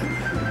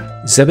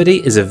you?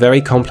 Zebedee is a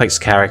very complex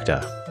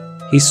character.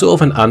 He's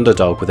sort of an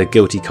underdog with a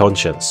guilty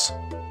conscience.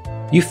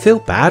 You feel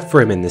bad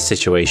for him in this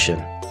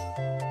situation.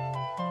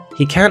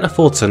 He can't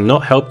afford to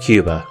not help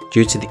Cuba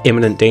due to the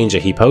imminent danger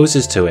he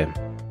poses to him,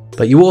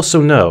 but you also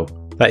know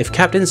that if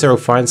Captain Zero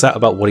finds out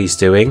about what he's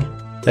doing,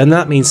 then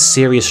that means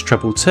serious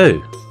trouble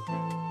too.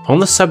 On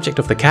the subject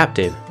of the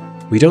captain,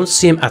 we don't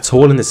see him at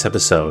all in this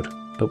episode,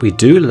 but we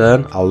do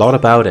learn a lot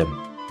about him.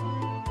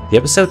 The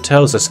episode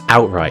tells us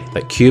outright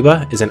that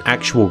Cuba is an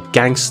actual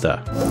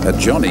gangster.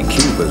 Johnny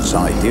Cuba's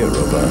idea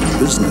of a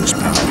business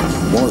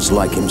man was,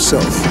 like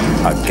himself,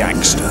 a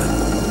gangster.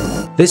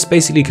 This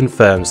basically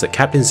confirms that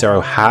Captain Zero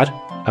had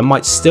and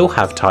might still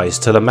have ties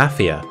to the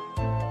Mafia.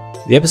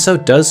 The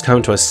episode does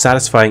come to a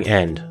satisfying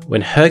end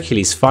when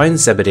Hercules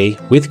finds Zebedee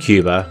with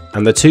Cuba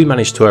and the two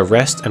manage to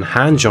arrest and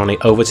hand Johnny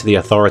over to the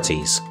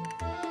authorities.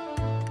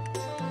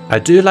 I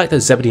do like that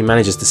Zebedee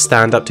manages to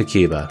stand up to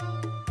Cuba,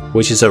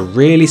 which is a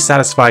really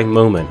satisfying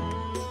moment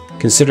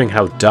considering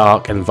how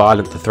dark and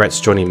violent the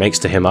threats Johnny makes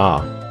to him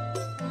are.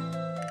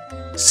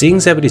 Seeing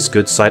Zebedee's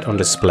good side on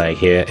display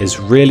here is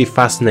really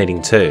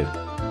fascinating too.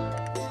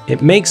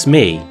 It makes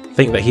me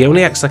think that he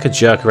only acts like a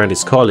jerk around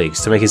his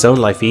colleagues to make his own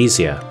life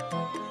easier.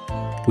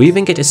 We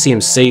even get to see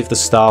him save the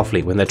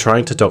Starfleet when they're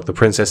trying to dock the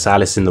Princess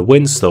Alice in the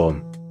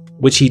windstorm,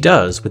 which he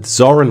does with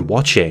Zoran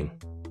watching.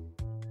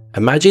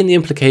 Imagine the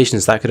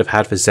implications that could have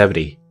had for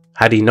Zebedee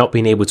had he not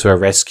been able to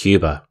arrest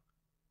Cuba.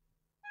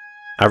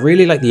 I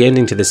really like the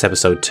ending to this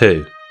episode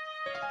too.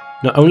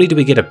 Not only do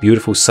we get a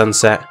beautiful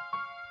sunset,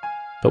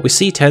 but we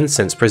see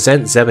Tencent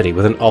present Zebedee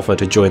with an offer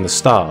to join the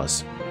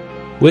stars,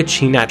 which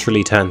he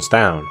naturally turns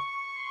down.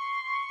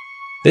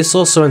 This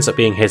also ends up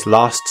being his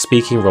last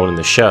speaking role in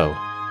the show.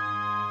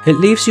 It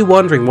leaves you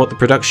wondering what the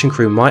production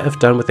crew might have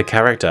done with the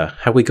character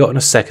had we gotten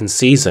a second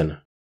season.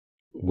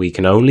 We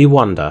can only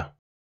wonder.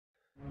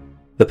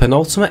 The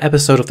penultimate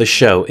episode of the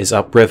show is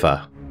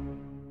upriver.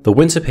 The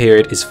winter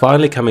period is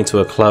finally coming to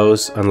a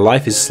close and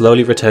life is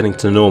slowly returning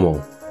to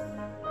normal.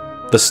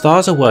 The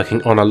stars are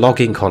working on a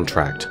logging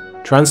contract,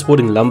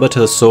 transporting lumber to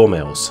the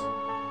sawmills.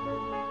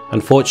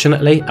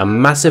 Unfortunately, a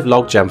massive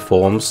logjam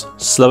forms,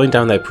 slowing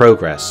down their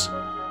progress.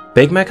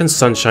 Big Mac and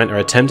Sunshine are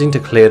attempting to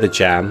clear the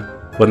jam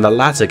when the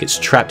latter gets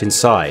trapped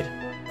inside.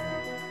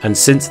 And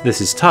since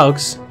this is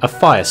Tugs, a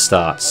fire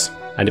starts,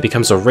 and it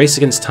becomes a race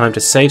against time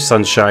to save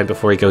Sunshine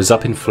before he goes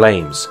up in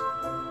flames.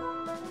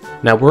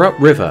 Now we're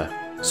upriver,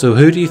 so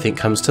who do you think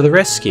comes to the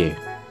rescue?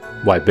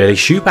 Why, Billy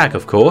Shoepack,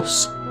 of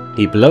course.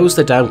 He blows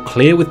the dam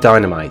clear with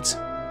dynamite.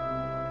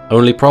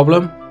 Only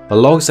problem? The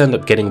logs end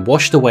up getting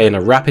washed away in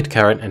a rapid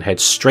current and head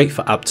straight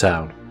for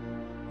Uptown.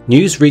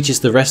 News reaches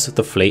the rest of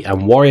the fleet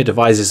and Warrior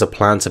devises a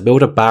plan to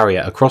build a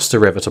barrier across the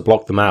river to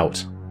block them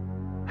out.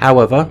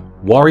 However,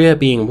 Warrior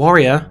being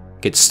Warrior,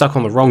 gets stuck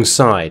on the wrong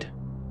side.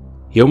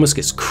 He almost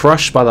gets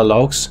crushed by the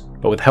logs,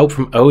 but with help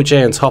from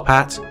OJ and Top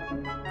Hat,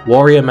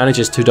 Warrior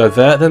manages to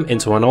divert them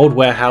into an old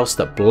warehouse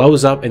that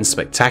blows up in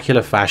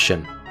spectacular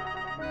fashion.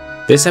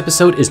 This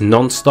episode is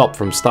non-stop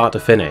from start to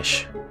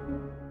finish.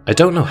 I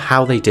don't know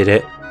how they did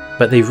it,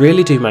 but they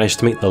really do manage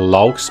to make the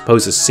logs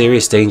pose a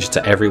serious danger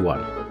to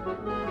everyone.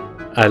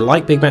 I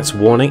like Big Mac's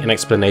warning and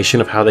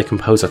explanation of how they can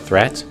pose a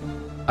threat.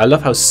 I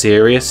love how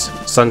serious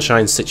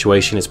Sunshine's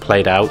situation is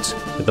played out,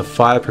 with the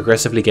fire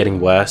progressively getting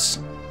worse,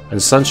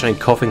 and Sunshine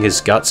coughing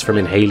his guts from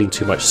inhaling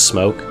too much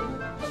smoke.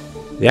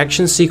 The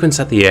action sequence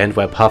at the end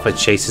where Puffer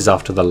chases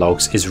after the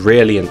logs is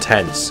really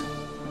intense.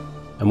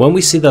 And when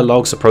we see the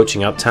logs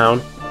approaching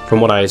Uptown,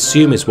 from what I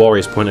assume is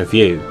Warrior's point of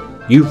view,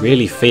 you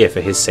really fear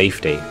for his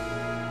safety.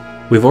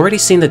 We've already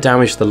seen the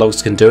damage the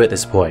logs can do at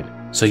this point,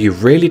 so you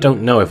really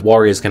don't know if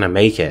Warrior's gonna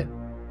make it.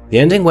 The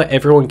ending where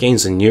everyone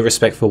gains a new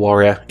respect for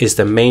Warrior is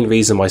the main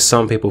reason why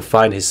some people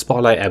find his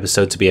Spotlight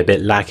episode to be a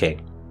bit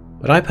lacking,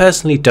 but I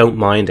personally don't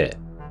mind it.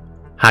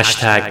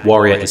 Hashtag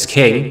Warrior is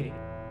King.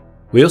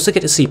 We also get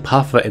to see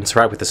Puffer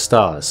interact with the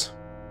stars.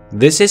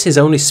 This is his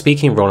only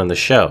speaking role in the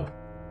show,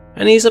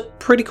 and he's a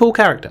pretty cool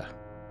character.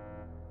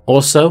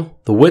 Also,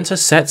 the winter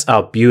sets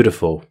are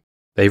beautiful.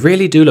 They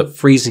really do look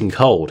freezing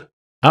cold.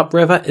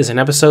 Upriver is an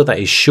episode that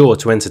is sure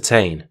to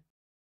entertain.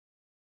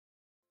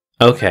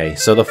 Okay,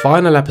 so the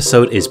final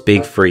episode is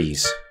Big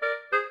Freeze.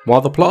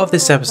 While the plot of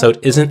this episode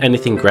isn't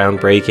anything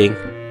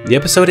groundbreaking, the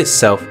episode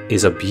itself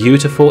is a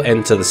beautiful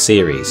end to the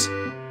series.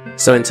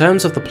 So in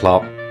terms of the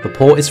plot, the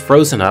port is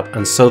frozen up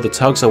and so the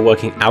tugs are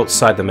working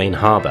outside the main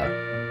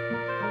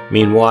harbour.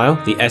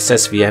 Meanwhile, the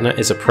SS Vienna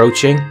is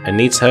approaching and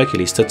needs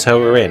Hercules to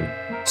tow her in,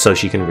 so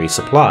she can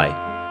resupply.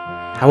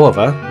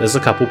 However, there's a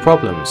couple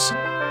problems.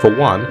 For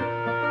one,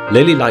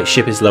 Lily Light's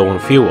ship is low on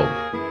fuel,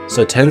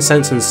 so 10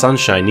 Cents and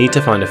Sunshine need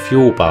to find a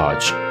fuel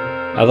barge.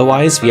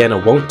 Otherwise, Vienna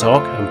won't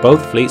dock and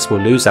both fleets will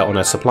lose out on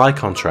a supply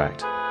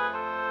contract.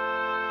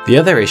 The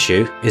other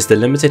issue is the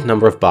limited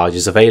number of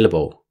barges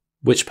available,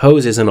 which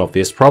poses an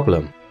obvious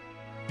problem.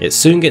 It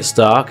soon gets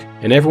dark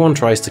and everyone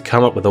tries to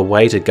come up with a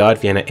way to guide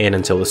Vienna in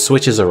until the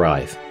switches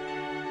arrive.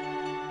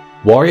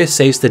 Warrior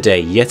saves the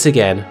day yet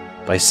again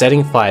by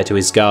setting fire to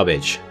his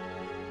garbage,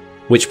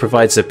 which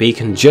provides a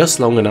beacon just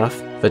long enough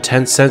for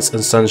 10 Cents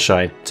and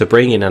Sunshine to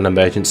bring in an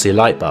emergency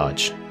light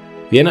barge.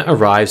 Vienna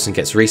arrives and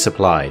gets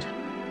resupplied.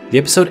 The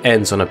episode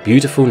ends on a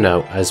beautiful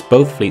note as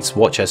both fleets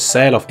watch us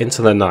sail off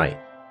into the night,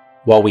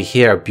 while we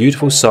hear a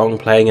beautiful song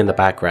playing in the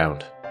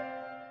background.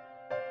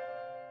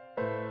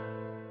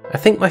 I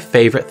think my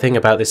favourite thing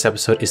about this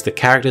episode is the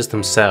characters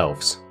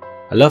themselves.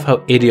 I love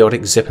how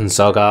idiotic Zip and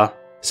Zug are,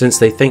 since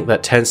they think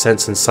that 10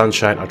 Cents and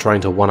Sunshine are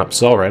trying to one-up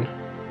Zoran,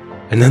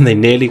 and then they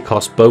nearly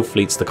cost both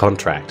fleets the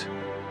contract.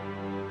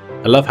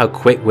 I love how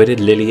quick-witted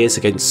Lily is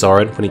against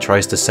Zoran when he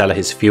tries to sell her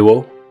his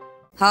fuel.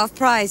 Half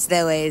price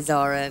though,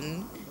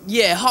 Zoran?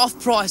 Yeah, half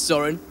price,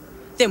 Zoran.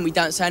 Then we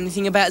don't say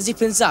anything about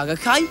Zip and Zug,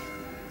 okay?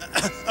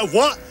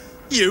 What?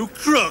 You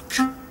crook!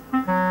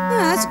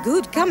 That's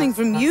good coming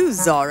from you,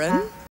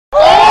 Zoran.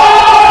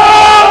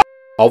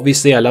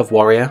 Obviously I love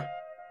Warrior,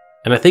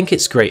 and I think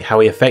it's great how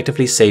he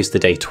effectively saves the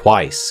day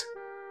twice.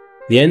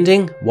 The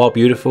ending, while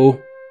beautiful,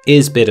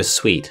 is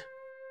bittersweet,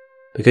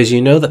 because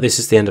you know that this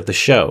is the end of the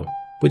show,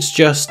 which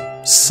just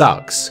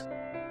sucks.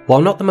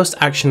 While not the most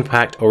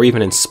action-packed or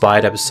even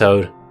inspired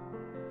episode,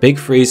 Big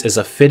Freeze is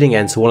a fitting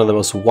end to one of the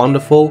most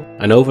wonderful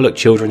and overlooked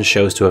children's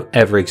shows to have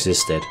ever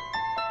existed.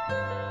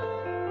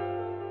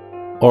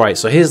 Alright,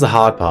 so here's the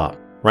hard part,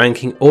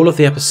 ranking all of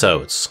the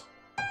episodes.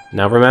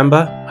 Now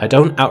remember, I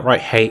don't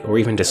outright hate or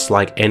even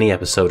dislike any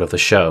episode of the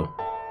show.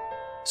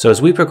 So as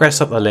we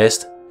progress up the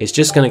list, it's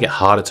just going to get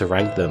harder to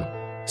rank them.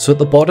 So at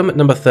the bottom at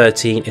number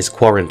 13 is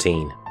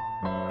Quarantine.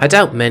 I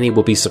doubt many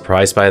will be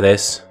surprised by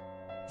this.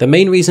 The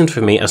main reason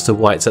for me as to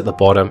why it's at the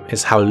bottom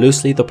is how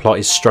loosely the plot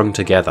is strung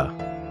together.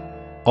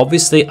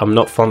 Obviously I'm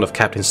not fond of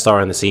Captain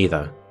Star in this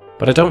either,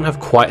 but I don't have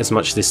quite as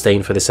much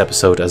disdain for this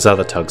episode as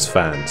other Tugs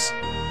fans.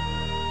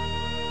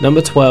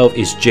 Number 12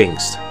 is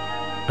Jinxed.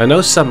 I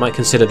know some might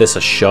consider this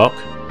a shock,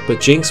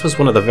 but Jinxed was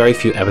one of the very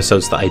few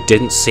episodes that I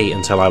didn't see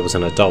until I was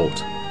an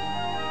adult.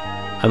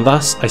 And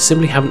thus, I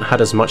simply haven't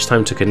had as much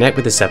time to connect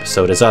with this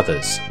episode as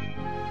others.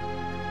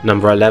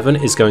 Number 11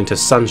 is going to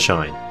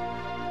Sunshine.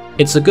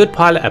 It's a good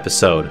pilot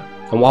episode,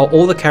 and while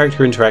all the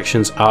character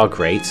interactions are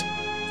great,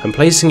 I'm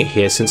placing it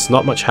here since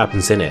not much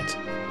happens in it.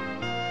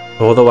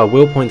 Although I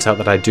will point out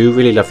that I do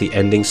really love the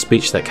ending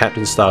speech that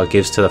Captain Star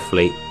gives to the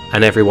fleet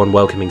and everyone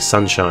welcoming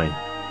Sunshine.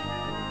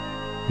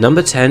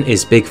 Number 10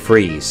 is Big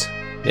Freeze.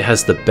 It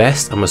has the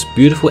best and most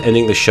beautiful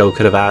ending the show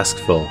could have asked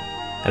for,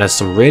 and has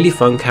some really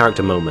fun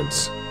character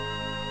moments.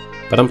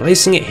 But I'm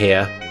placing it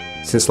here,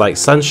 since like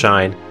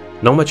Sunshine,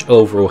 not much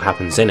overall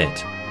happens in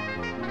it.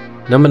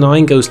 Number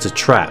 9 goes to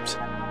Trapped.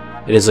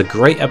 It is a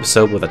great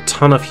episode with a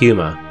ton of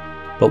humour,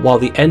 but while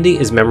the ending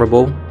is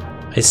memorable,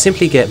 I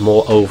simply get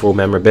more overall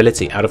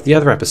memorability out of the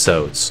other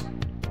episodes.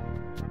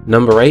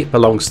 Number 8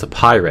 belongs to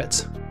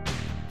Pirate.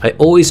 I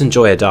always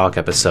enjoy a dark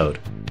episode,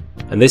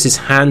 and this is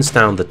hands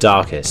down the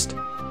darkest.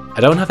 I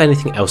don't have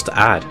anything else to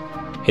add.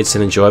 It's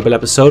an enjoyable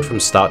episode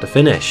from start to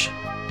finish.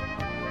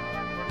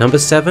 Number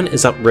 7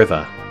 is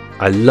Upriver.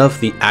 I love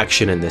the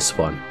action in this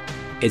one.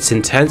 It's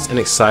intense and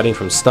exciting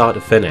from start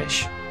to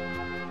finish.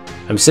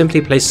 I'm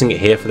simply placing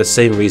it here for the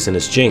same reason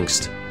as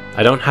Jinxed.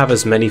 I don't have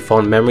as many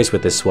fond memories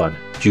with this one,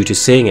 due to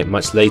seeing it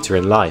much later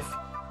in life.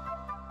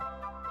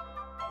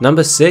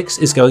 Number 6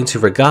 is going to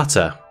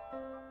Regatta.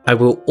 I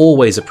will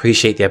always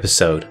appreciate the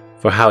episode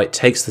for how it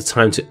takes the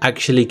time to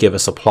actually give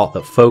us a plot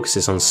that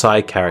focuses on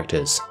side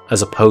characters,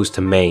 as opposed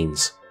to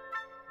mains.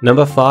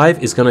 Number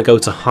 5 is going to go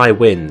to High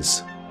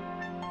Winds.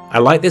 I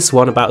like this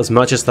one about as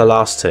much as the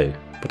last two,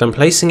 but I'm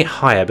placing it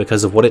higher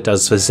because of what it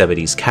does for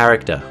Zebedee's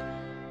character.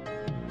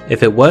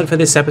 If it weren't for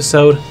this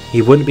episode,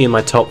 he wouldn't be in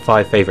my top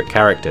 5 favourite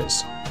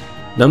characters.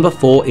 Number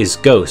 4 is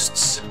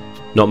Ghosts.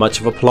 Not much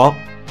of a plot,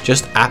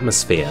 just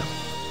atmosphere.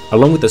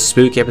 Along with the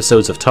spooky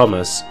episodes of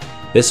Thomas,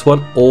 this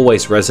one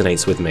always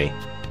resonates with me,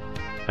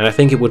 and I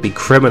think it would be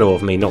criminal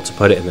of me not to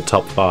put it in the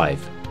top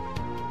 5.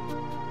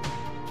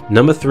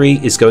 Number 3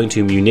 is going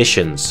to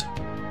Munitions.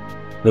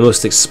 The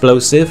most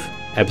explosive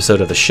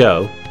episode of the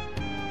show.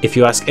 If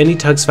you ask any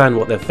Tugs fan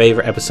what their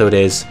favourite episode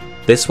is,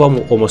 this one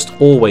will almost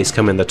always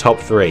come in the top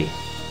 3,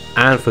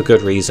 and for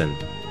good reason.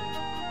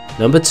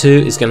 Number 2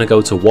 is going to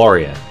go to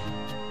Warrior.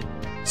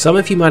 Some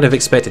of you might have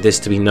expected this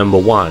to be number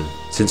 1,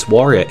 since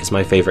Warrior is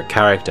my favourite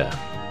character,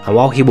 and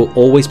while he will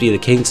always be the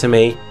king to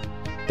me,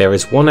 there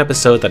is one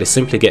episode that I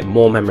simply get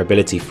more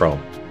memorability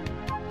from.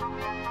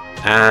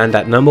 And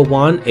at number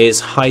 1 is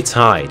High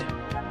Tide.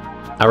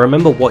 I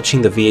remember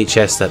watching the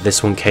VHS that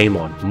this one came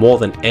on more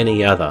than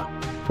any other,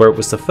 where it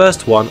was the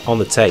first one on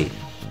the tape.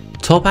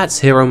 Top Hat's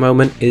hero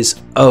moment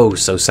is oh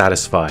so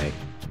satisfying.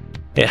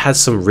 It has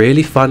some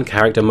really fun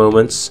character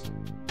moments.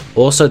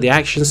 Also, the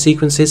action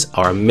sequences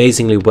are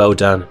amazingly well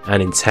done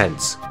and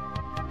intense.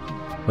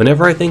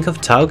 Whenever I think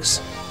of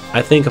Tugs,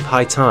 I think of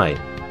High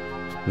Tide.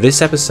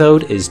 This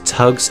episode is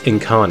Tugs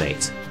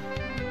Incarnate.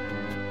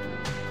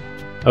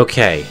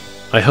 Okay,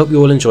 I hope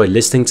you all enjoy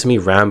listening to me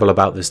ramble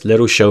about this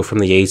little show from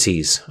the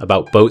 80s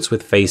about boats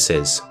with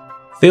faces.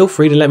 Feel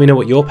free to let me know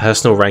what your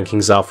personal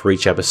rankings are for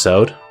each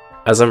episode,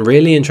 as I'm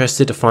really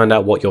interested to find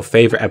out what your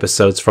favourite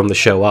episodes from the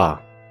show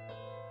are.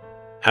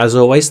 As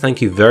always,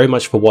 thank you very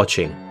much for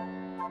watching.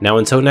 Now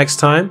until next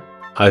time,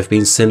 I've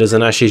been Cinders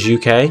and Ashes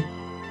UK,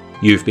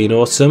 you've been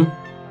awesome,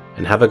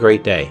 and have a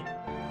great day.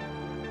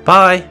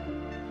 Bye!